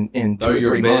know, in 2 Throw or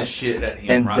your 3 best months. shit at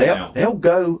him And right now. they'll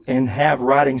go and have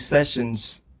writing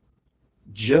sessions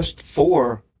just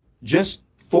for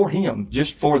him,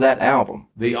 just for that album.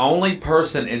 The only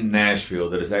person in Nashville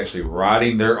that is actually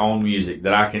writing their own music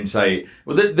that I can say,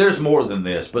 well, there's more than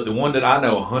this, but the one that I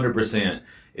know 100%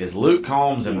 is Luke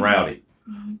Combs and Rowdy.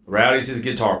 Rowdy's his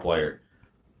guitar player.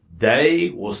 They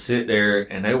will sit there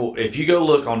and they will, if you go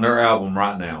look on their album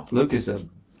right now, Luke is a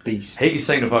beast. he can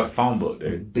sing the fucking phone book,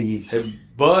 dude. Beast.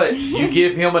 But you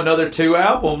give him another 2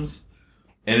 albums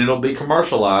and it'll be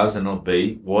commercialized and it'll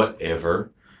be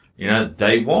whatever, you know,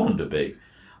 they want them to be.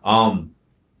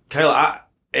 Kayla,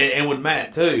 and with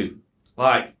Matt too,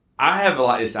 like, I have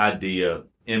like this idea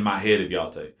in my head of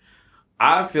y'all too.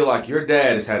 I feel like your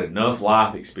dad has had enough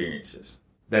life experiences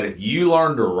that if you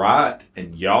learn to write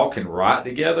and y'all can write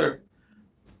together,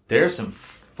 there's some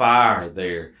fire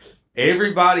there.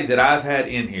 Everybody that I've had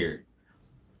in here,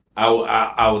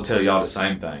 I will tell y'all the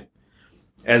same thing.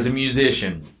 As a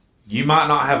musician, you might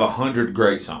not have 100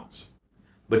 great songs,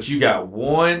 but you got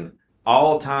one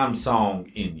all-time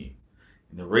song in you.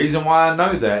 And the reason why I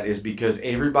know that is because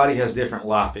everybody has different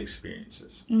life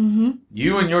experiences. Mm-hmm.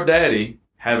 You and your daddy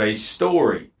have a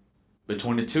story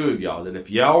between the two of y'all that if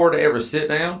y'all were to ever sit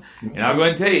down, and I'm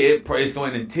going to tell you, it's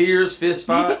going in tears, fist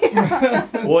fights,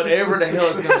 whatever the hell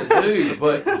it's going to do,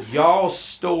 but y'all's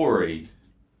story,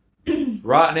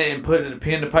 writing it and putting a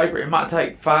pen to paper, it might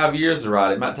take 5 years to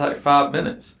write. It might take 5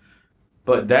 minutes.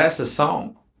 But that's a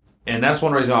song. And that's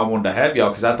one reason I wanted to have y'all,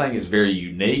 because I think it's very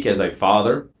unique as a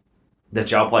father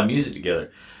that y'all play music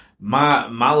together. My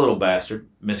little bastard,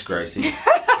 Miss Gracie,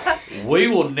 we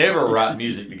will never write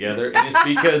music together, and it's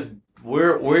because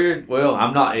we're well,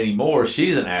 I'm not anymore.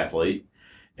 She's an athlete,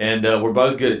 and we're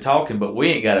both good at talking, but we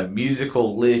ain't got a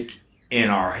musical lick in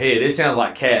our head. It sounds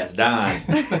like cats dying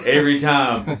every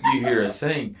time you hear us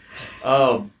sing.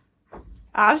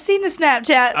 I've seen the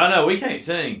Snapchats. I know we can't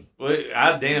sing.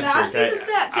 I damn sure I've seen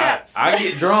can't. the Snapchats. I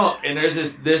get drunk, and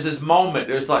there's this moment.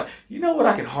 There's like, you know what?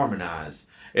 I can harmonize,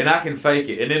 and I can fake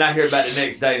it, and then I hear about it the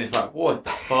next day, and it's like, what the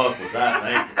fuck was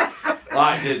I thinking?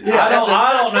 Like,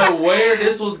 I don't know where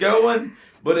this was going,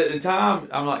 but at the time,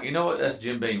 I'm like, you know what? That's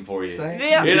Jim Beam for you.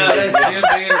 Yeah. You know, that's Jim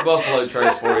Beam or Buffalo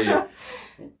Trace for you.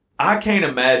 I can't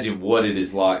imagine what it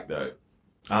is like though,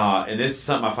 and this is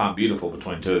something I find beautiful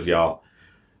between two of y'all.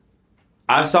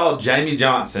 I saw Jamie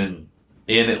Johnson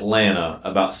in Atlanta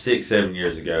about 6-7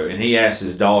 years ago, and he asked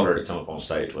his daughter to come up on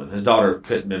stage with him. His daughter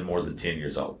couldn't have been more than 10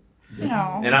 years old.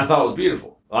 No. And I thought it was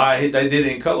beautiful. They did it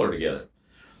in color together.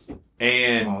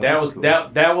 And I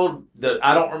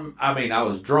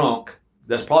was drunk.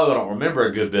 That's probably what I don't remember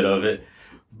a good bit of it.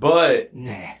 But,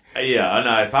 yeah, I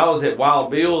know. If I was at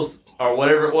Wild Bill's or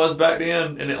whatever it was back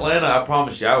then in Atlanta, I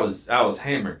promise you I was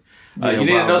hammered. You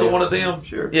need another one of them?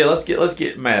 Sure. Yeah, let's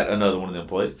get Matt another one of them,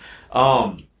 please.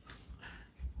 I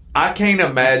can't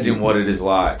imagine what it is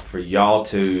like for y'all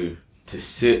to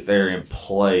sit there and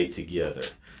play together.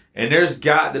 And there's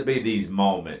got to be these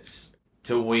moments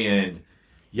to when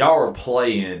y'all are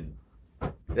playing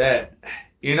that,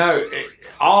 you know,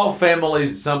 all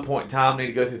families at some point in time need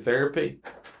to go through therapy.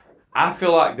 I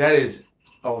feel like that is...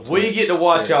 we get to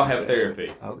watch y'all have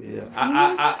therapy. Oh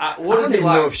yeah. What is I don't it even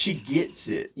like? know if she gets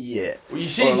it yet. Well,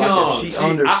 she's Or like young. if she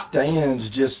understands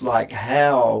just like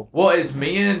how Well, as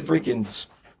men, freaking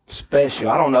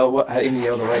special. I don't know any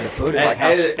other way to put it. Like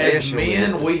how as special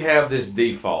men, it is. we have this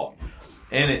default,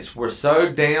 and we're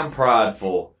so damn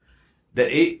prideful that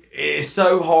it's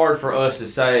so hard for us to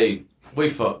say we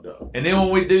fucked up. And then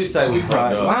when we do say we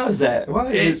fucked up, Why is that?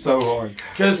 Why is it so hard?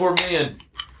 because we're men.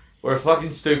 We're fucking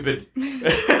stupid.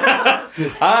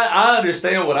 I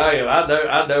understand what I am. I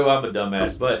know I'm a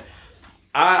dumbass, but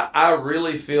I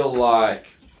really feel like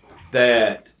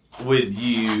that with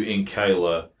you and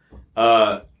Kayla,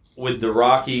 with the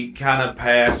rocky kind of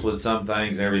past with some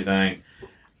things and everything,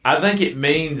 I think it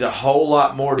means a whole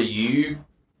lot more to you,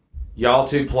 y'all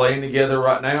two playing together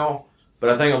right now. But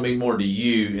I think it'll mean more to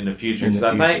you in the future. Because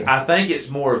I think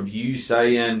it's more of you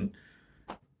saying,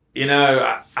 you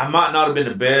know, I might not have been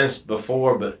the best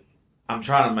before, but I'm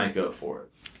trying to make up for it.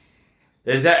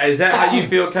 Is that how you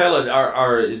feel, Kayla?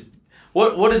 Or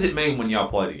what does it mean when y'all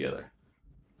play together?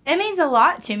 It means a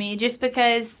lot to me, just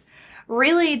because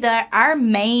really our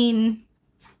main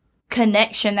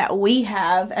connection that we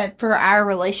have for our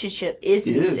relationship is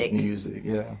music. Music,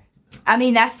 yeah. I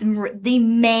mean, that's the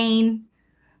main,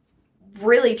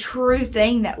 really true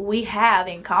thing that we have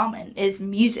in common is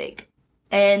music.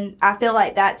 And I feel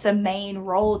like that's a main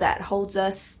role that holds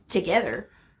us together.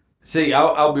 See,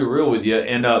 I'll be real with you.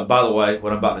 And by the way,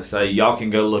 what I'm about to say, y'all can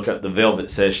go look up the Velvet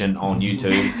Session on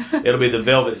YouTube. It'll be the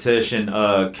Velvet Session,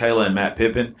 Kayla and Matt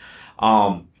Pippin.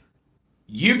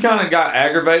 You kind of got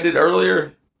aggravated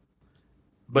earlier,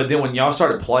 but then when y'all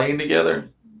started playing together,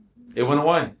 it went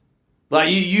away.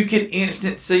 Like you could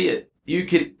see it. You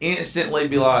could instantly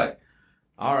be like,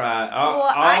 all right.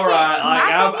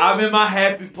 I'm in my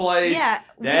happy place. Yeah,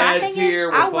 Dad's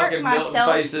here. We're fucking melting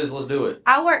faces. Let's do it.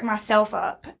 I work myself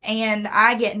up, and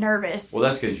I get nervous. Well,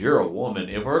 that's because you're a woman.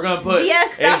 If we're gonna put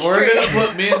gonna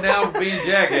put men down for being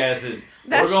jackasses,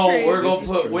 we're gonna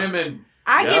put women.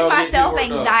 I give myself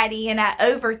anxiety, and I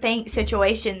overthink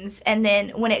situations. And then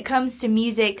when it comes to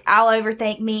music, I'll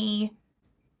overthink me,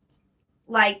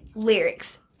 like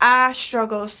lyrics. I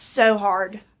struggle so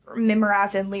hard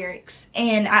memorizing lyrics,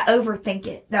 and I overthink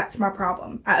it. That's my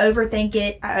problem. I overthink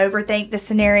it. I overthink the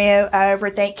scenario. I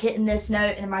overthink hitting this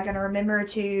note, and am I going to remember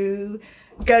to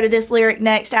go to this lyric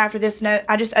next after this note?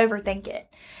 I just overthink it.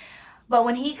 But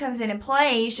when he comes in and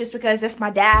plays, just because that's my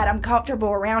dad, I'm comfortable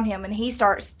around him, and he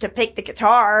starts to pick the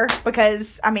guitar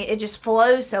because, I mean, it just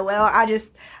flows so well. I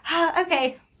just,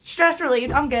 okay, stress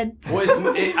relieved. I'm good. Well,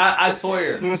 I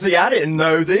swear. See, I didn't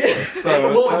know this.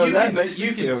 So,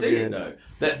 you can see it though.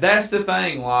 That's the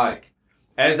thing. Like,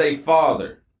 as a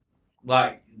father,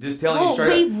 like just telling you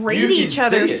straight up, we read each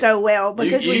other so well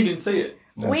because you can see it.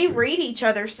 We read each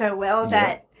other so well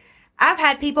that I've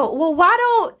had people. Well, why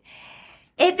don't?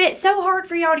 If it's so hard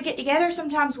for y'all to get together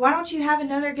sometimes, why don't you have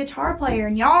another guitar player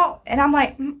and y'all? And I'm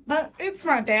like, but it's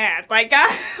my dad. Like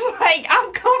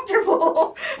I'm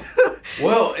comfortable.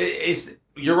 Well,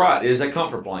 you're right. It is a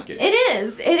comfort blanket. It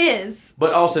is.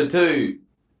 But also too,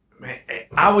 man,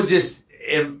 I would just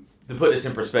to put this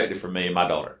in perspective for me and my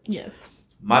daughter. Yes.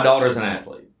 My daughter's an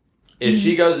athlete. If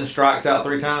she goes and strikes out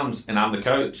 3 times and I'm the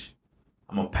coach,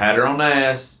 I'm gonna pat her on the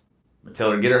ass I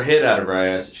tell her to get her head out of her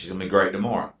ass. She's going to be great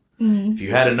tomorrow. Mm-hmm. If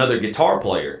you had another guitar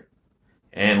player,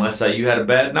 and let's say you had a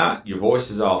bad night, your voice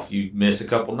is off, you miss a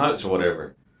couple notes or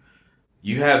whatever,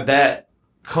 you have that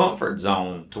comfort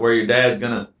zone to where your dad's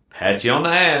going to pat you on the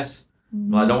ass.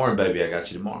 Mm-hmm. Like, don't worry, baby, I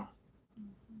got you tomorrow.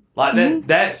 Like,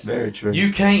 that's very true.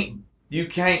 You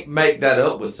can't make that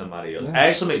up with somebody else. Yeah.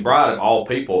 Ashley McBride, of all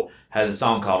people, has a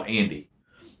song called Andy.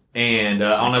 And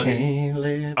I don't know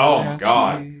if oh, my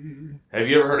God. Have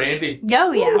you ever heard Andy?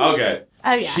 Oh, yeah. Okay.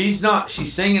 Oh, yeah.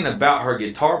 She's singing about her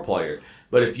guitar player.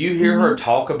 But if you hear her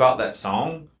talk about that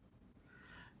song,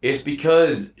 it's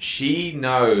because she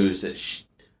knows that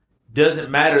doesn't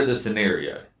matter the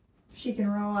scenario. She can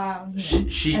rely on him.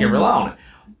 She can rely on it.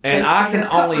 And I can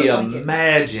only blanket.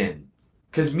 imagine,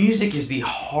 because music is the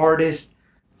hardest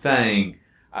thing.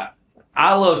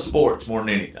 I love sports more than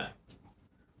anything.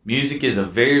 Music is a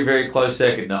very, very close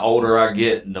second. The older I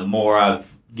get, and the more I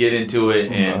get into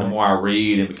it, and the more I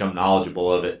read and become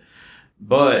knowledgeable of it.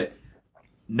 But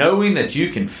knowing that you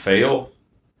can fail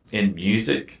in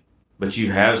music, but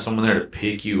you have someone there to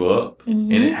pick you up,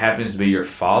 and it happens to be your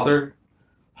father,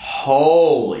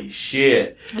 holy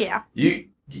shit. Yeah. You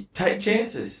take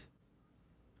chances.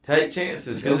 Take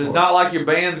chances, because it's not like your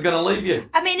band's going to leave you.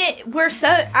 I mean,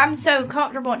 I'm so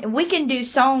comfortable. We can do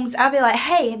songs. I'll be like,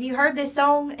 hey, have you heard this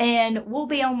song? And we'll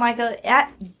be on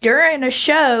during a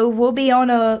show, we'll be on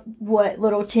a,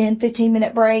 little 10,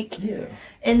 15-minute break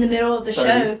in the middle of the 30.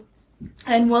 show.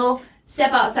 And we'll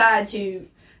step outside to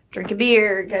drink a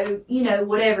beer, go,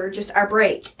 whatever, just our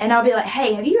break. And I'll be like,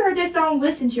 hey, have you heard this song?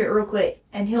 Listen to it real quick.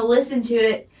 And he'll listen to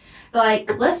it.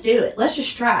 Like, let's do it. Let's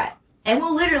just try it. And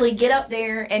we'll literally get up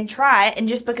there and try it. And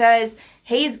just because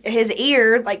his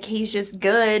ear, like, he's just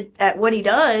good at what he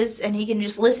does, and he can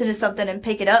just listen to something and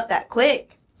pick it up that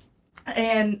quick.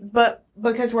 But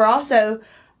because we're also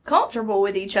comfortable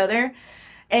with each other,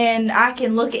 and I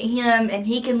can look at him and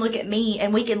he can look at me,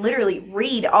 and we can literally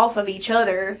read off of each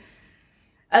other.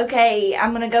 Okay, I'm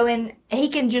going to go in. He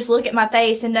can just look at my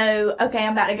face and know, okay,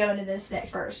 I'm about to go into this next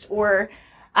first. Or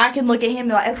I can look at him and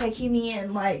be like, okay, cue me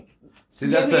in, like. See,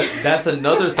 that's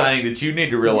another thing that you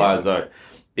need to realize, though,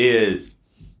 is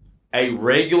a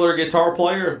regular guitar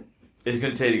player is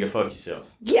going to tell you to go fuck yourself.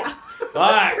 Yeah.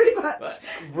 Like, Pretty much.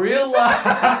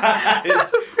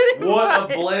 Realize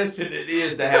what a blessing it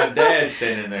is to have Dad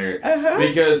standing there.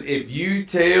 Because if you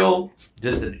tell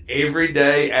just an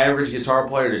everyday average guitar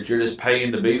player that you're just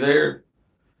paying to be there,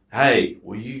 hey,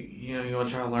 well, you want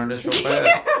to try to learn this real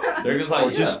fast? They're just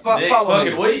like, next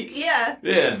fucking week. Yeah.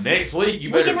 Yeah, next week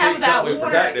you We better can have pick something about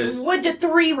with practice. 1 to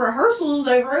 3 rehearsals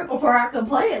over it before I can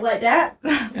play it like that.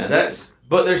 Yeah,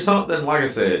 but there's something, like I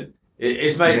said,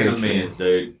 it's making amends,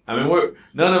 dude. I mean,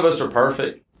 none of us are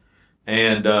perfect,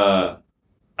 and I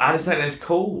just think that's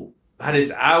cool.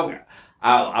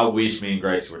 I wish me and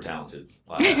Gracie were talented.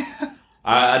 Like,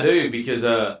 I do, because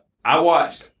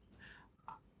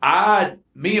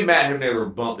me and Matt have never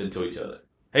bumped into each other.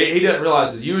 He doesn't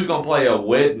realize that you was going to play a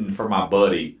wedding for my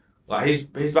buddy. Like,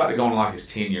 he's about to go on like his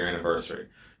 10-year anniversary.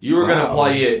 You were going to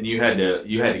play it, and you had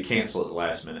to cancel it at the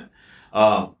last minute.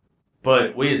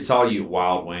 But we had saw you at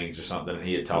Wild Wings or something, and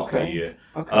he had talked to you.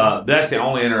 Okay. That's the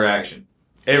only interaction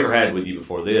ever had with you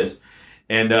before this.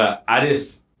 And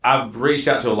I've reached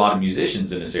out to a lot of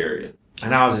musicians in this area,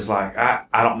 and I was just like, I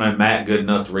don't know Matt good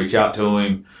enough to reach out to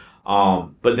him.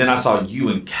 But then I saw you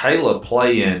and Kayla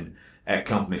playing at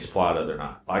Company Supply the other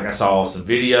night. Like, I saw some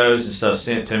videos and stuff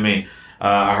sent to me.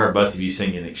 I heard both of you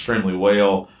singing extremely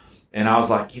well. And I was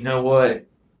like, you know what?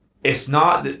 It's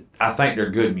not that I think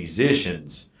they're good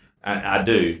musicians. I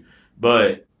do.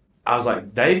 But I was like,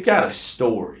 they've got a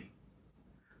story.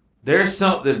 There's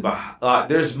something behind,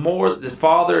 there's more, the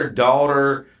father,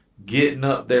 daughter getting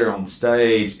up there on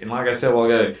stage. And like I said a while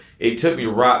ago, it took me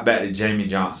right back to Jamie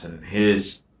Johnson and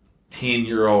his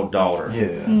 10-year-old daughter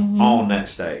on that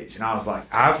stage. And I was like,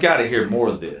 I've got to hear more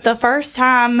of this. The first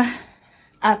time,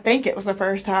 I think it was the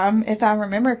first time, if I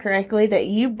remember correctly, that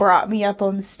you brought me up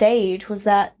on stage was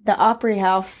at the Opry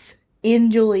House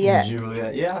in Juliet.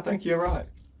 Yeah, I think you're right.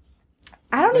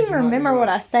 I don't even remember what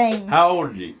I sang. How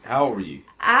old were you?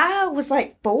 I was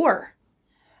like 4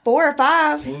 or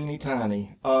 5. Teeny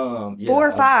tiny. 4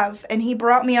 or 5. And he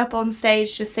brought me up on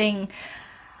stage to sing.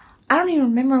 I don't even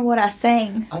remember what I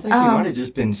sang. I think you might have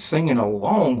just been singing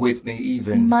along with me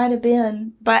even. Might have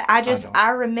been. But I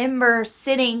remember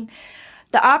sitting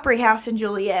the Opry House in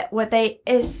Juliet.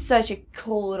 It's such a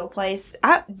cool little place.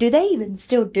 Do they even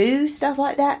still do stuff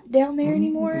like that down there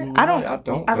anymore?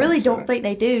 I really don't think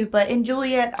they do. But in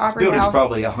Juliet, Opry House. It's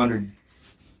probably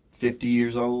 150 50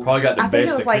 years old. Probably got the I think it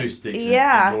best was like- acoustics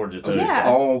yeah. in Georgia too.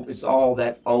 Yeah. It's all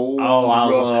that old. Oh, I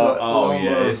rough love. cut Oh yeah,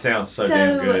 lumber. it sounds so So,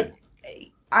 damn good.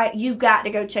 You got to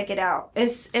go check it out.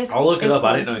 It's I'll look it it's up. I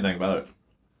cool. didn't know anything about it.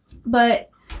 But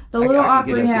the I little can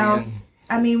get Opry us in. House,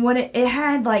 I mean, what it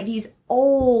had like these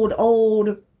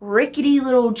old, rickety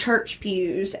little church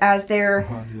pews as their,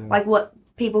 Oh, yeah. like what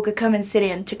people could come and sit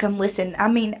in to come listen. I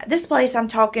mean, this place I'm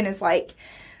talking is like,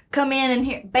 come in and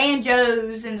hear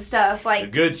banjos and stuff. Like, The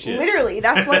good shit. literally,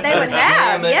 that's what they would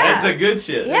have. Jamming. That's Yeah. the good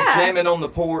shit. Yeah. They're jamming on the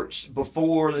porch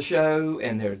before the show,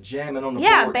 and they're jamming on the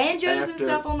Yeah, porch banjos and after.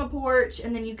 stuff on the porch,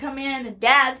 and then you come in and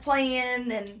Dad's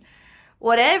playing and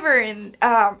whatever. And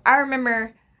I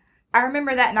remember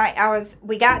that night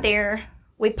we got there,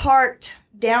 we parked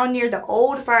down near the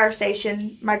old fire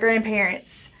station. My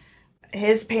grandparents,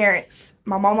 his parents,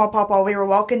 my mama, papa, we were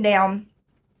walking down,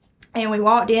 and we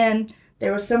walked in.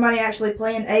 There was somebody actually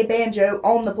playing a banjo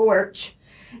on the porch,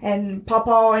 and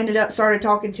papa ended up started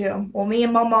talking to him. Well, me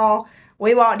and mama,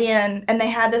 we walked in, and they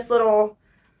had this little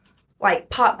like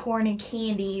popcorn and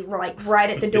candy like right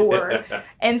at the door.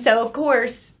 And so of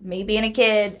course, me being a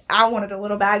kid, I wanted a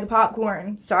little bag of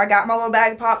popcorn. So I got my little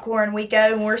bag of popcorn. We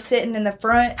go and we're sitting in the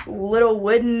front little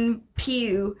wooden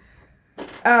pew.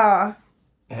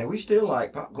 Hey, we still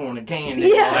like popcorn and candy.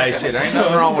 Yeah. Hey, shit, ain't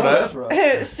nothing wrong with that. That's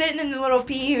right. Sitting in the little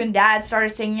pew, and Dad started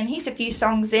singing. He's a few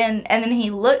songs in, and then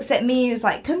he looks at me. He's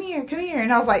like, "Come here, come here,"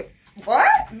 and I was like,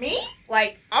 "What? Me?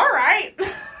 Like, all right."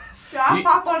 So I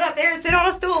pop on up there and sit on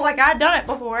a stool like I'd done it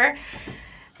before,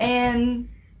 and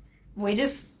we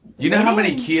just You know how went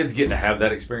many in. kids get to have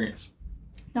that experience?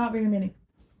 Not very many.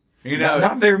 You know,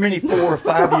 Not very many 4 or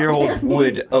 5 year olds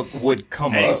would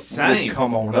come Hey, up. same. Would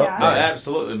come on Yeah. up oh, there.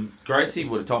 absolutely. Gracie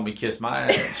would have told me kiss my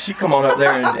ass. She come on up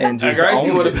there and just Gracie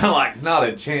owned would have it. been like, not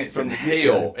a chance From in the hell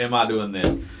get-go. am I doing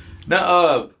this.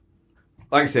 Now,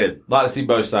 like I said, like to see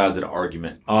both sides of the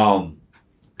argument.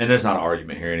 And there's not an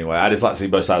argument here anyway. I just like to see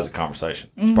both sides of the conversation.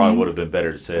 It probably would have been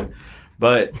better to say.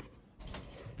 But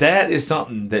that is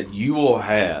something that you will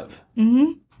have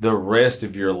the rest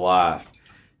of your life.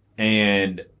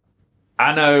 And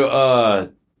I know,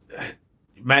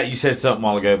 Matt, you said something a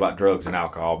while ago about drugs and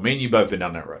alcohol. Me and you both been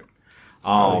down that road.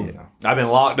 Yeah. I've been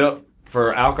locked up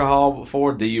for alcohol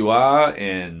before, DUI,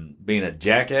 and being a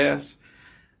jackass.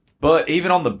 But even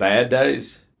on the bad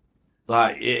days,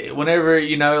 whenever,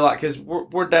 because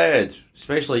we're dads,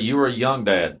 especially you were a young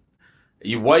dad.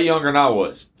 You're way younger than I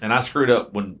was. And I screwed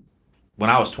up when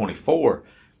I was 24.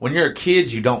 When you're a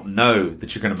kid, you don't know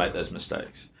that you're going to make those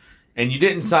mistakes. And you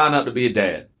didn't sign up to be a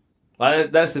dad.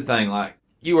 Like, that's the thing. Like,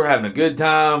 you were having a good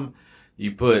time.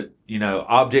 You put,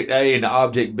 object A into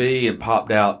object B and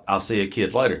popped out, I'll see a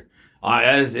kid later.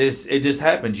 It just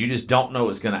happens. You just don't know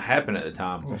what's going to happen at the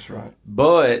time. That's right.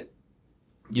 But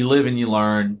you live and you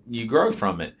learn, you grow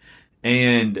from it.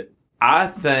 And I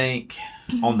think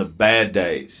on the bad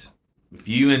days, if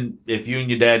you and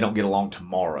your dad don't get along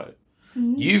tomorrow,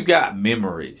 you've got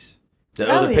memories that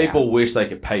Oh, other yeah. people wish they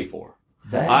could pay for.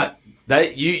 That,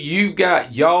 You've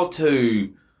got, y'all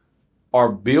two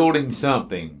are building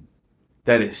something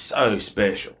that is so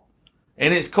special,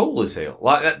 and it's cool as hell.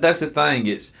 Like that's the thing.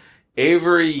 It's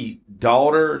every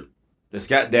daughter that's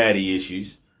got daddy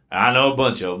issues. I know a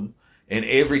bunch of them, and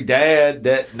every dad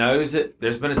that knows it.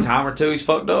 There's been a time or two he's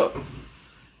fucked up.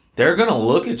 They're gonna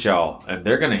look at y'all and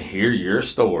they're gonna hear your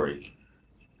story,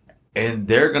 and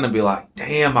they're gonna be like,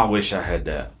 "Damn, I wish I had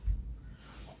that."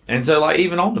 And so, like,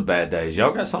 even on the bad days,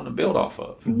 y'all got something to build off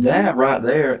of. that right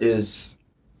there is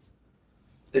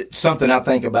something I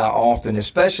think about often,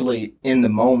 especially in the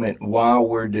moment while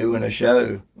we're doing a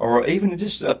show or even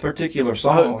just a particular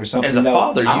song or something. As a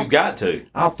father, I'll- you've got to.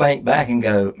 I'll think back and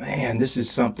go, man, this is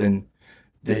something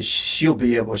that she's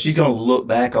going to look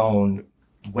back on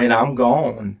when I'm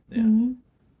gone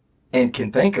and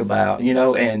can think about,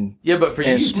 and Yeah, but for you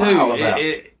and too, smile about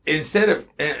instead of,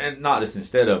 and not just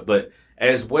instead of, but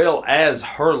as well as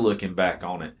her looking back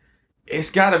on it, it's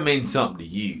got to mean something to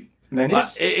you. man, Like,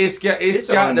 it's got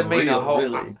to mean a unreal, whole.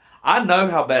 really. I know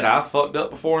how bad I fucked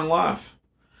up before in life,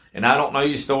 and I don't know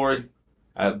your story,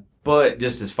 but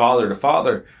just as father to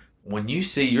father, when you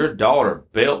see your daughter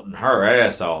belting her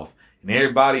ass off, and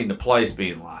everybody in the place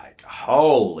being like,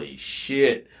 "Holy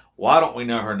shit, why don't we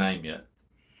know her name yet?"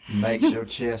 Makes your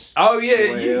chest Oh,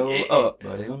 yeah, swell up,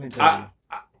 buddy. Let me tell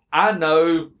you. I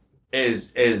know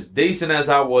as decent as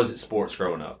I was at sports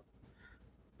growing up,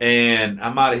 and I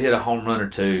might have hit a home run or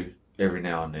two every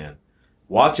now and then.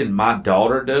 Watching my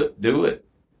daughter do it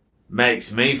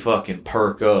makes me fucking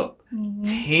perk up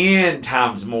 10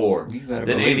 times more You better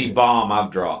than believe any it. bomb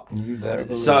I've dropped. You better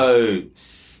believe it. So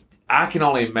I can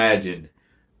only imagine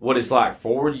what it's like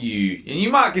for you, and you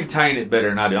might contain it better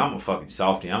than I do. I'm a fucking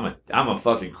softie. I'm a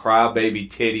fucking crybaby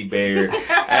teddy bear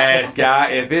ass guy.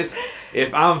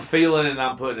 If I'm feeling it and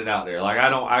I'm putting it out there, like I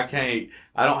don't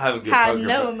have a good Had poker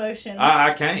no face. emotion.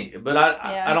 I can't, but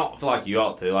I don't feel like you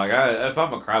ought to. Like if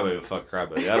I'm a crybaby, fuck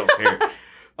crybaby. I don't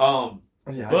care.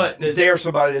 Yeah, But dare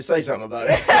somebody to say something about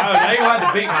it. No, they gonna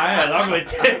have to beat my ass. I'm gonna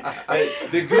tell you.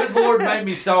 The good Lord made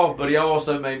me soft, but He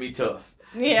also made me tough.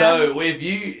 Yeah. So if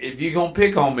you gonna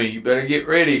pick on me, you better get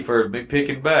ready for me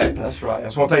picking back. That's right.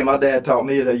 That's one thing my dad taught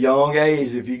me at a young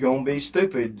age. If you're gonna be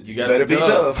stupid, You you gotta better be be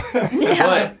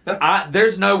tough. But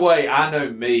there's no way I know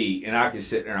me and I can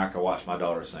sit there and I can watch my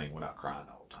daughter sing without crying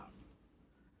the whole time.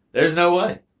 There's no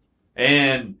way.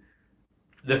 And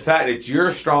the fact that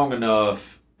you're strong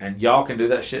enough and y'all can do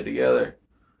that shit together,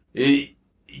 he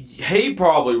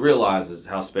probably realizes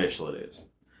how special it is.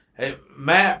 Hey,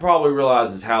 Matt probably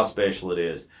realizes how special it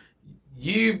is.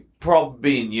 You probably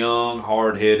being young,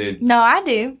 hard-headed. No, I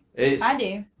do. I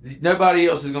do. Nobody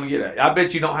else is going to get it. I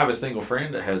bet you don't have a single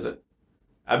friend that has it.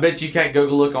 I bet you can't go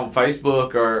look on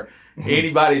Facebook or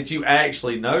anybody that you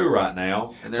actually know right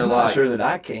now, and they're I'm like, not sure that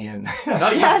I can. No, I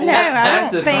know,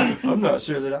 that's I the don't thing. I'm not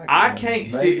sure that I can. I can't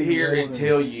sit Maybe here more and than-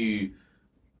 tell you,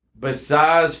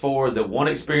 besides for the one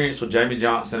experience with Jamie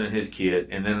Johnson and his kid,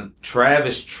 and then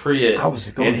Travis Tritt I was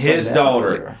going and to say his that daughter.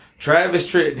 earlier. Travis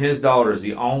Tritt and his daughter is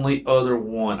the only other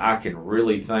one I can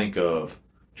really think of.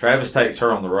 Travis takes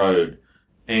her on the road,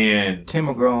 and Tim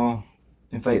McGraw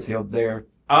and Faith Hill there.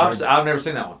 I've never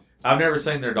seen that one. I've never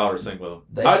seen their daughter sing with them.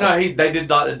 They- They did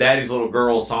like the Daddy's Little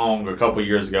Girl song a couple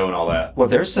years ago and all that. Well,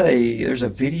 there's a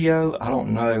video. I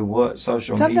don't know what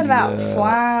social Something media. about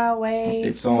fly away.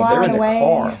 It's on. Flying They're in the away.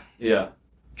 car Yeah.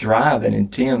 driving,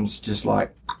 and Tim's just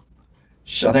like.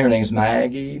 I think her name's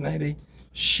Maggie. Maybe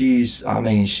she's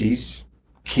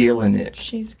killing it.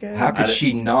 She's good. How could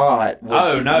she not?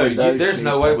 Oh no, with those there's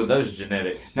no people? way with those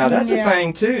genetics. Now that's Yeah. the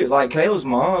thing too. Like Kayla's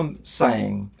mom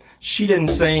sang. She didn't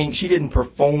sing. She didn't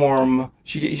perform.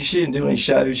 She didn't do any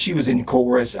shows. She was in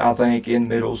chorus, I think, in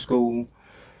middle school.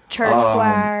 Church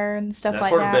choir and stuff That's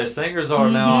like where that. the best singers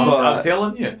are now. Mhm. I'm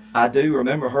telling you. I do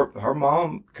remember her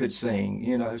mom could sing.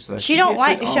 You know, so She don't gets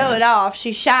like to show honest. it off.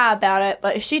 She's shy about it,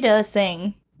 but she does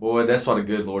sing. Boy, that's why the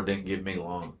good Lord didn't give me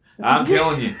long. I'm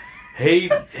telling you, he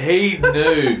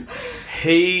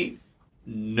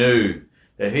knew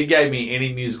that if he gave me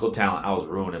any musical talent, I was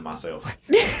ruining myself.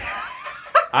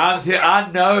 I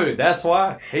know. That's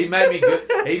why he made me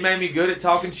good. He made me good at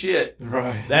talking shit.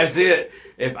 Right. That's it.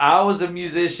 If I was a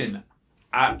musician,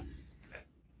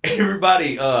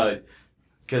 everybody,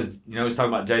 because we was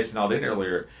talking about Jason Aldean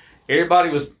earlier. Everybody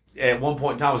was at one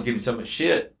point in time was giving so much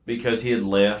shit because he had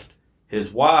left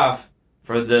his wife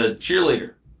for the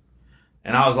cheerleader,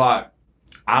 and I was like,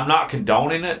 I'm not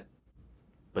condoning it,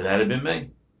 but that'd have been me.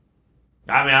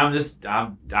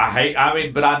 I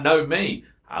mean, but I know me.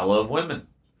 I love women.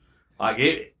 Like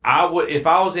if I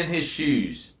was in his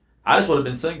shoes, I just would have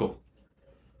been single.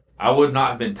 I would not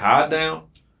have been tied down.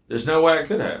 There's no way I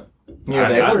could have.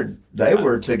 Yeah, they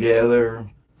were together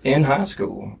in high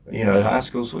school. High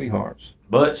school sweethearts.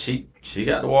 But she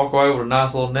got to walk away with a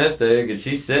nice little nest egg, and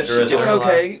she's set the She's rest of doing her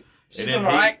okay. life. She's And doing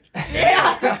then all right.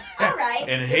 Yeah. All right.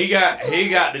 And he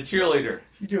got the cheerleader.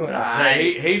 She's doing all So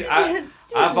right.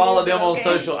 I followed them on Okay.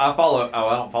 social. I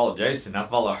don't follow Jason. I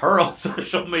follow her on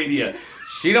social media.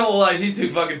 She don't look like she's too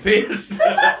fucking pissed.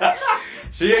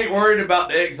 She ain't worried about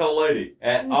the ex-old lady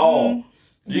at all.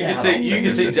 You can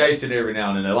see Jason every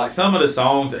now and then. Like some of the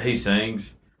songs that he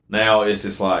sings now, it's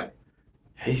just like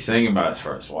he's singing about his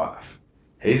first wife.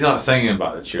 He's not singing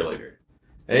about the cheerleader.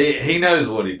 He knows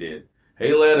what he did.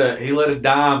 He let a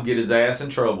dime get his ass in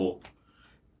trouble.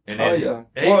 And Oh then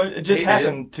yeah. he- Well, it just he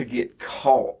happened to get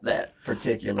caught that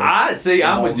particular. I'm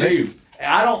with moment. you.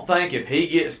 I don't think if he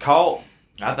gets caught,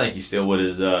 I think he's still with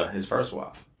his first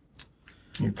wife.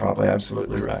 You're probably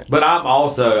absolutely right. But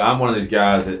I'm one of these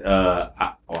guys that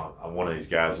I'm one of these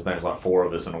guys. I think there's like 4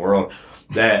 of us in the world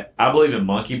that I believe in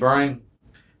monkey brain,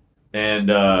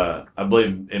 and I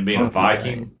believe in being a Monkey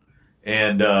Viking. brain.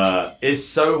 And it's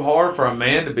so hard for a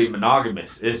man to be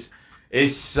monogamous.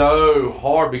 It's so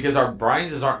hard because our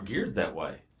brains aren't geared that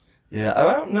way. Yeah,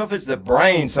 I don't know if it's the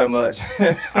brain so much.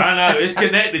 I know it's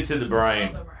connected to the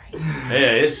brain.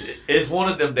 Yeah, it's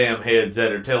one of them damn heads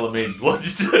that are telling me what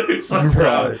to do sometimes.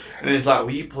 Right. And it's like,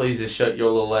 will you please just shut your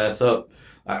little ass up?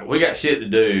 Like, we got shit to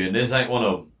do, and this ain't one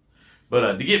of them.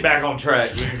 But to get back on track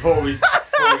before we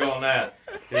go on that,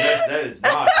 'cause that is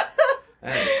not.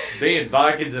 Being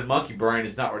Vikings and monkey brain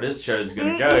is not where this show is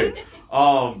going to go.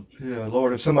 Yeah,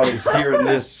 Lord, if somebody's hearing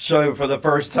this show for the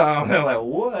first time, they're like,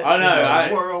 what? I know, in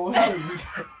the world?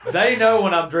 They know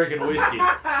when I'm drinking whiskey.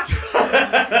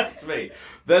 Trust me.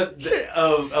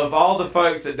 Of all the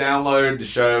folks that download the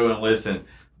show and listen,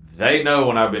 they know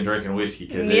when I've been drinking whiskey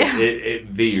because it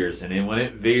veers, and then when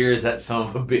it veers, that son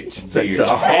of a bitch veers. It's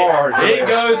hard. It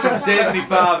goes from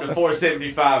 75 to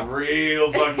 475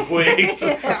 real fucking quick.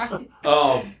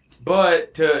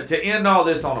 But to end all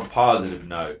this on a positive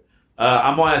note,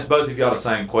 I'm gonna ask both of y'all the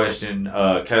same question.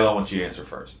 Kayla, I want you to answer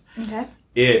first. Okay.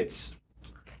 It's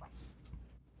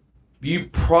you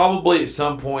probably at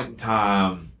some point in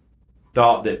time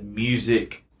thought that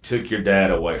music took your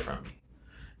dad away from you.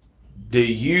 Do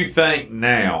you think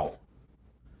now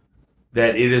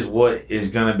that it is what is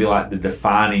going to be like the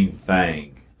defining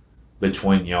thing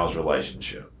between y'all's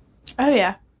relationship? Oh,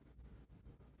 yeah.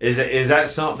 Is that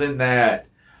something that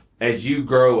as you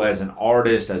grow as an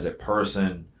artist, as a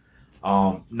person,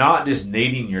 not just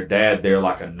needing your dad there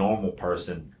like a normal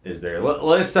person is there.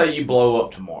 Let's say you blow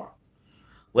up tomorrow.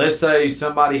 Let's say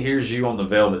somebody hears you on the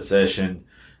Velvet Session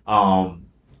and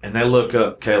they look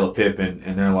up Kayla Pippin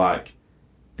and they're like,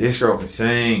 this girl can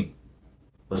sing.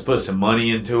 Let's put some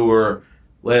money into her.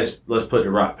 Let's put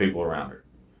the right people around her.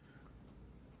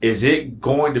 Is it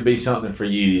going to be something for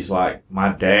you? He's like,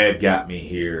 my dad got me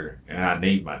here, and I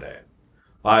need my dad.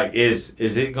 Like, is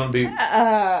it going to be?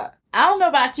 I don't know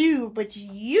about you, but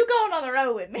you going on the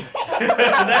road with me. that's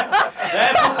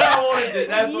what I wanted to.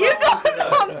 That's what you I wanted to going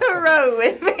know. on the road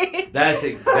with me. That's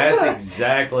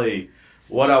exactly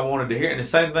what I wanted to hear. And the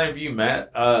same thing for you,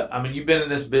 Matt. I mean, you've been in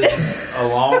this business a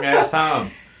long ass time.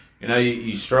 You know,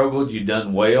 you struggled, you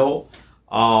done well.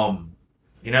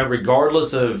 You know,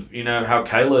 regardless of, you know, how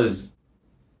Kayla's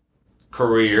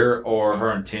career or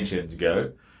her intentions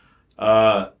go,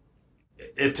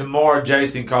 if tomorrow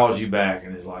Jason calls you back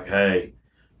and is like, hey,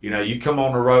 you know, you come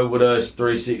on the road with us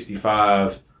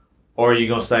 365, or are you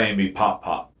going to stay and be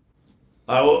pop?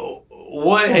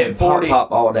 What at 40?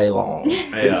 Pop all day long.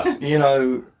 Yeah. It's, you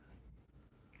know,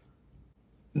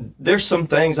 there's some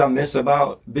things I miss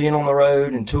about being on the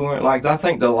road and touring. Like, I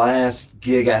think the last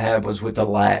gig I had was with the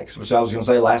Lax, which I was going to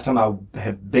say last time I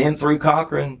have been through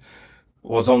Cochrane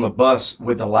was on the bus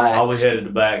with the Lax. I was headed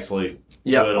to Baxley.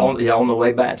 Yeah, on the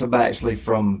way back to Baxley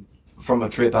from a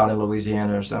trip out in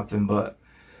Louisiana or something. But,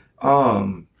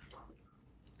 and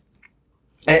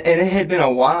it had been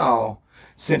a while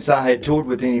since I had toured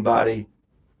with anybody.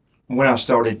 When I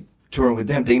started touring with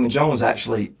them, Demon Jones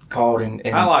actually called and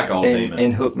I like old Demon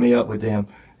and hooked me up with them.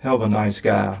 Hell of a nice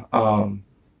guy.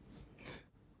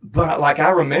 But like I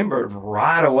remembered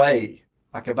right away,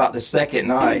 like about the second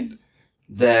night,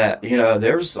 that you know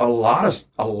there's a lot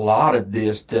of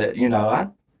this that you know I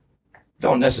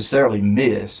don't necessarily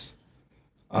miss.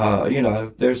 You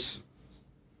know, there's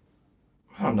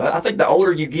I don't know. I think the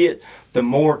older you get, the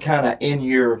more kind of in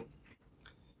your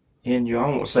I don't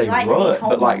want to say like rut,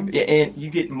 but like and you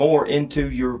get more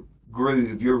into your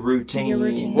groove, your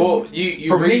routine. Well, you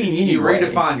For me, anyway.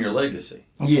 redefine your legacy.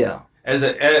 Yeah. As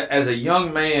a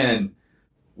young man,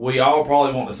 we all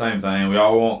probably want the same thing. We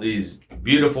all want these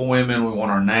beautiful women. We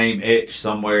want our name etched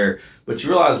somewhere. But you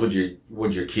realize with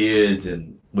your kids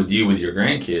and with your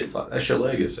grandkids, like that's your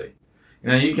legacy. You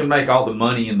know, you can make all the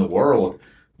money in the world,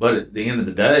 but at the end of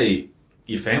the day,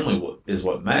 your family is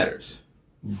what matters.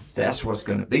 That's what's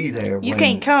going to be there. You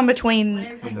can't come between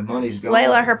when the money's gone.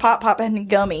 Layla, her pop and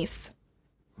gummies.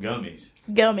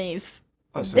 Gummies.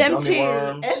 Oh, some Them gummy two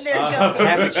worms, and their happy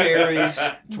gummies. cherries,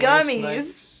 Gummies. twin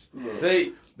snakes.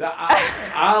 See,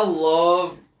 I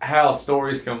love how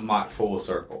stories come like full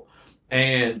circle.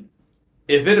 And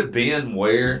if it had been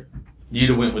where you'd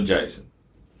have went with Jason,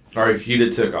 or if you'd have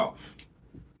took off,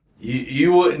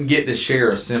 you wouldn't get to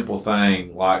share a simple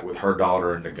thing like with her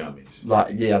daughter and the gummies.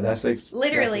 Like, yeah, that's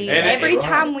Literally, And every right.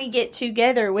 time we get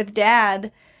together with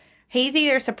Dad, he's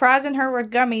either surprising her with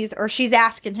gummies or she's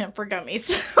asking him for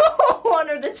gummies. One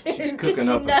or the two. She's 'cause cooking she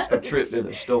up a knows. trip to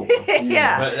the store.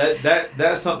 Yeah. But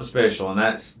that's something special, and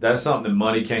that's something that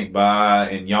money can't buy.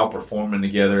 And y'all performing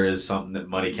together is something that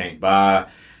money can't buy.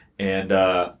 And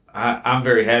I'm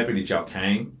very happy that y'all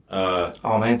came.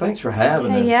 Oh man, thanks for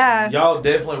having us. Yeah. Y'all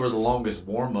definitely were the longest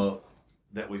warm up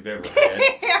that we've ever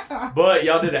had. But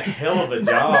y'all did a hell of a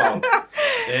job.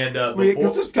 And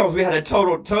Because we had a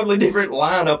totally different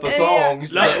lineup of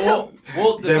songs. well,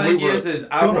 the Then thing we were is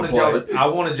I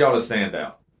gonna wanted y'all to stand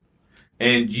out.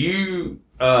 And you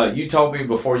told me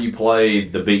before you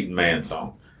played the Beaten Man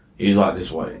song, he was like, this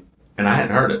way. And I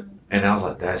hadn't heard it. And I was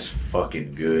like, that's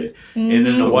fucking good. Mm-hmm. And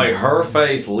then the way her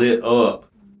face lit up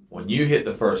when you hit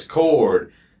the first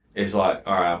chord, it's like,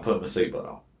 all right, I'm putting my seatbelt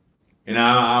on. You know,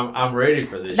 I'm ready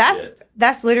for this shit.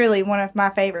 That's literally one of my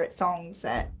favorite songs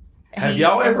that Have he's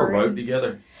y'all ever written. wrote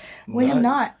together? We have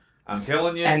not. I'm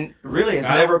telling you. And really,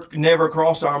 it's never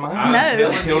crossed our mind.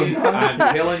 I'm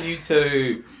telling you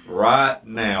two right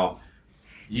now.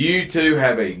 You two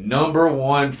have a number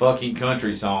one fucking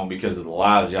country song because of the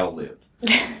lives y'all lived.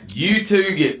 You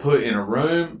two get put in a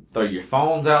room, throw your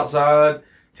phones outside,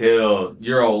 tell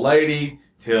your old lady,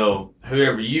 tell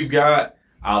whoever you've got,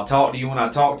 I'll talk to you when I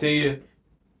talk to you.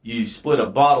 You split a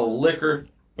bottle of liquor,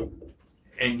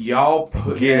 and y'all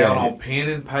put down on pen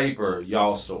and paper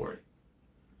y'all's story.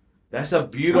 That's a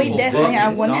beautiful. We definitely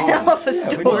have one song. hell of a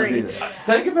story.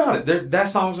 Think about it. That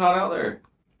song's not out there.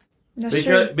 That's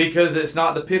true. Because it's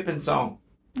not the Pippin song.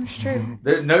 That's true.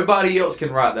 Nobody else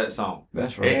can write that song.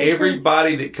 That's right. And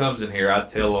everybody that comes in here, I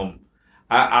tell them,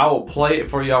 I will play it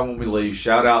for y'all when we leave.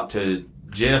 Shout out to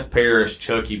Jeff Parrish,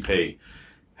 Chucky P.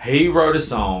 He wrote a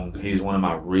song. He's one of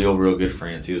my real, real good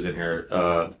friends. He was in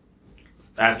here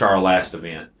after our last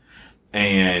event.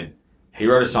 And he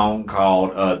wrote a song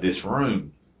called This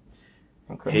Room.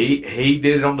 Okay. He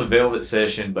did it on the Velvet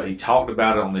Session, but he talked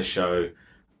about it on this show.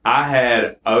 I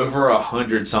had over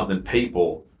 100-something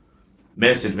people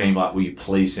message me like, will you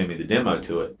please send me the demo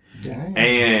to it? Dang.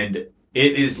 And it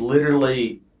is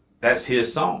literally, that's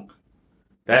his song.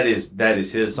 That is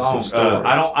his song.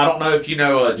 I don't know if you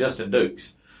know Justin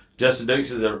Dukes. Justin Dukes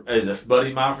is a buddy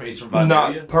of mine. He's from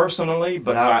Vidalia. Not personally,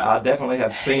 but I definitely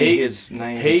have seen his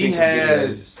name. He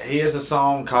has a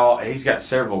song called, he's got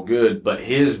several good, but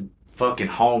his fucking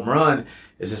home run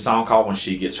is a song called When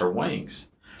She Gets Her Wings.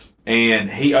 And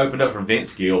he opened up for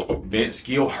Vince Gill. Vince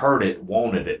Gill heard it,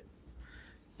 wanted it.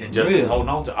 And Justin's holding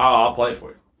on to it. Oh, I'll play it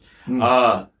for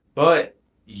you. But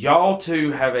y'all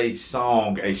two have a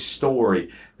song, a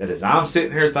story, that as I'm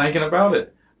sitting here thinking about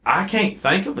it, I can't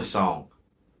think of a song.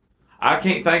 I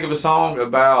can't think of a song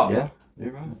about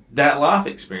that life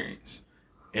experience.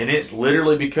 And it's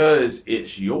literally because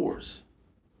it's yours.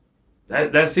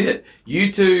 That's it.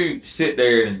 You two sit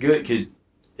there, and it's good because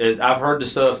I've heard the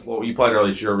stuff, what you played earlier,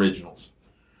 it's your originals.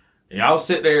 And y'all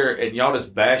sit there and y'all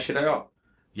just bash it out.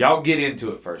 Y'all get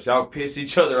into it first. Y'all piss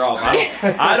each other off.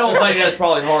 I don't think that's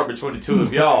probably hard between the two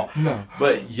of y'all. No.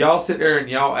 But y'all sit there and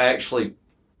y'all actually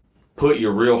put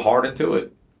your real heart into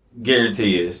it.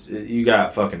 Guarantee you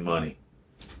got fucking money.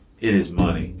 It is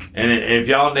money. And if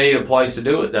y'all need a place to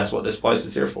do it, that's what this place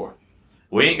is here for.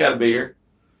 We ain't got to be here.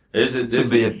 This would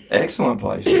be an excellent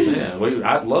place. Yeah,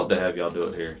 I'd love to have y'all do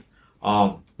it here.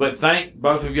 But thank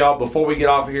both of y'all. Before we get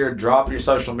off here, drop your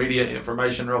social media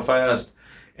information real fast.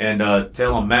 And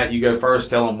tell them, Matt, you go first.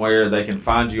 Tell them where they can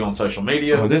find you on social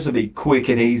media. Well, this will be quick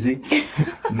and easy.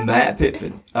 Matt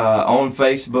Pippin on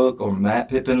Facebook or Matt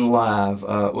Pippin Live.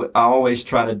 I always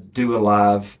try to do a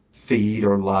live feed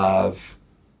or live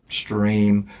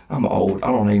stream. I'm old. I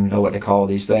don't even know what to call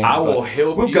these things. I will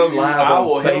help you. We'll go live I on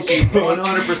will help you Facebook.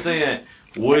 100%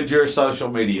 with your social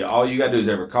media. All you got to do is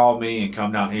ever call me and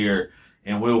come down here.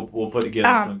 And we'll put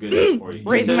together some good stuff for you.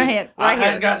 Raising my hand. Right I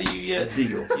hadn't got to you yet.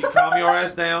 Deal. You calm your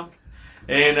ass down.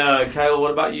 And Kayla,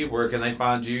 what about you? Where can they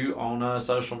find you on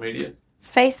social media?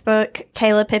 Facebook,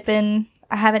 Kayla Pippin.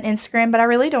 I have an Instagram, but I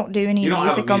really don't do any music. You don't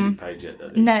have a music page yet, though,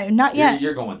 do you? No, not yet.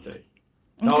 You're going to.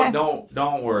 Okay.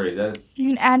 Don't worry. You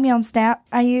can add me on Snap.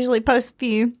 I usually post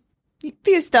a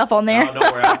few stuff on there. No,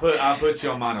 don't worry. I put you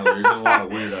on mine over there. There's a lot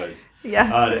of weirdos. Yeah.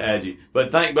 To add you. But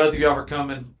thank both of y'all for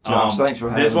coming. Josh, thanks for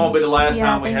having us. This won't be the last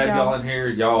time we have y'all in here.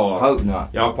 Y'all hope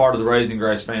not. Y'all part of the Raising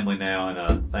Grace family now,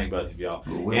 and thank both of y'all.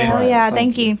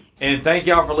 Thank you. And thank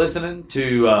y'all for listening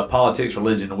to Politics,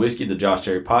 Religion, and Whiskey, the Josh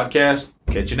Cherry Podcast.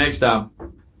 Catch you next time.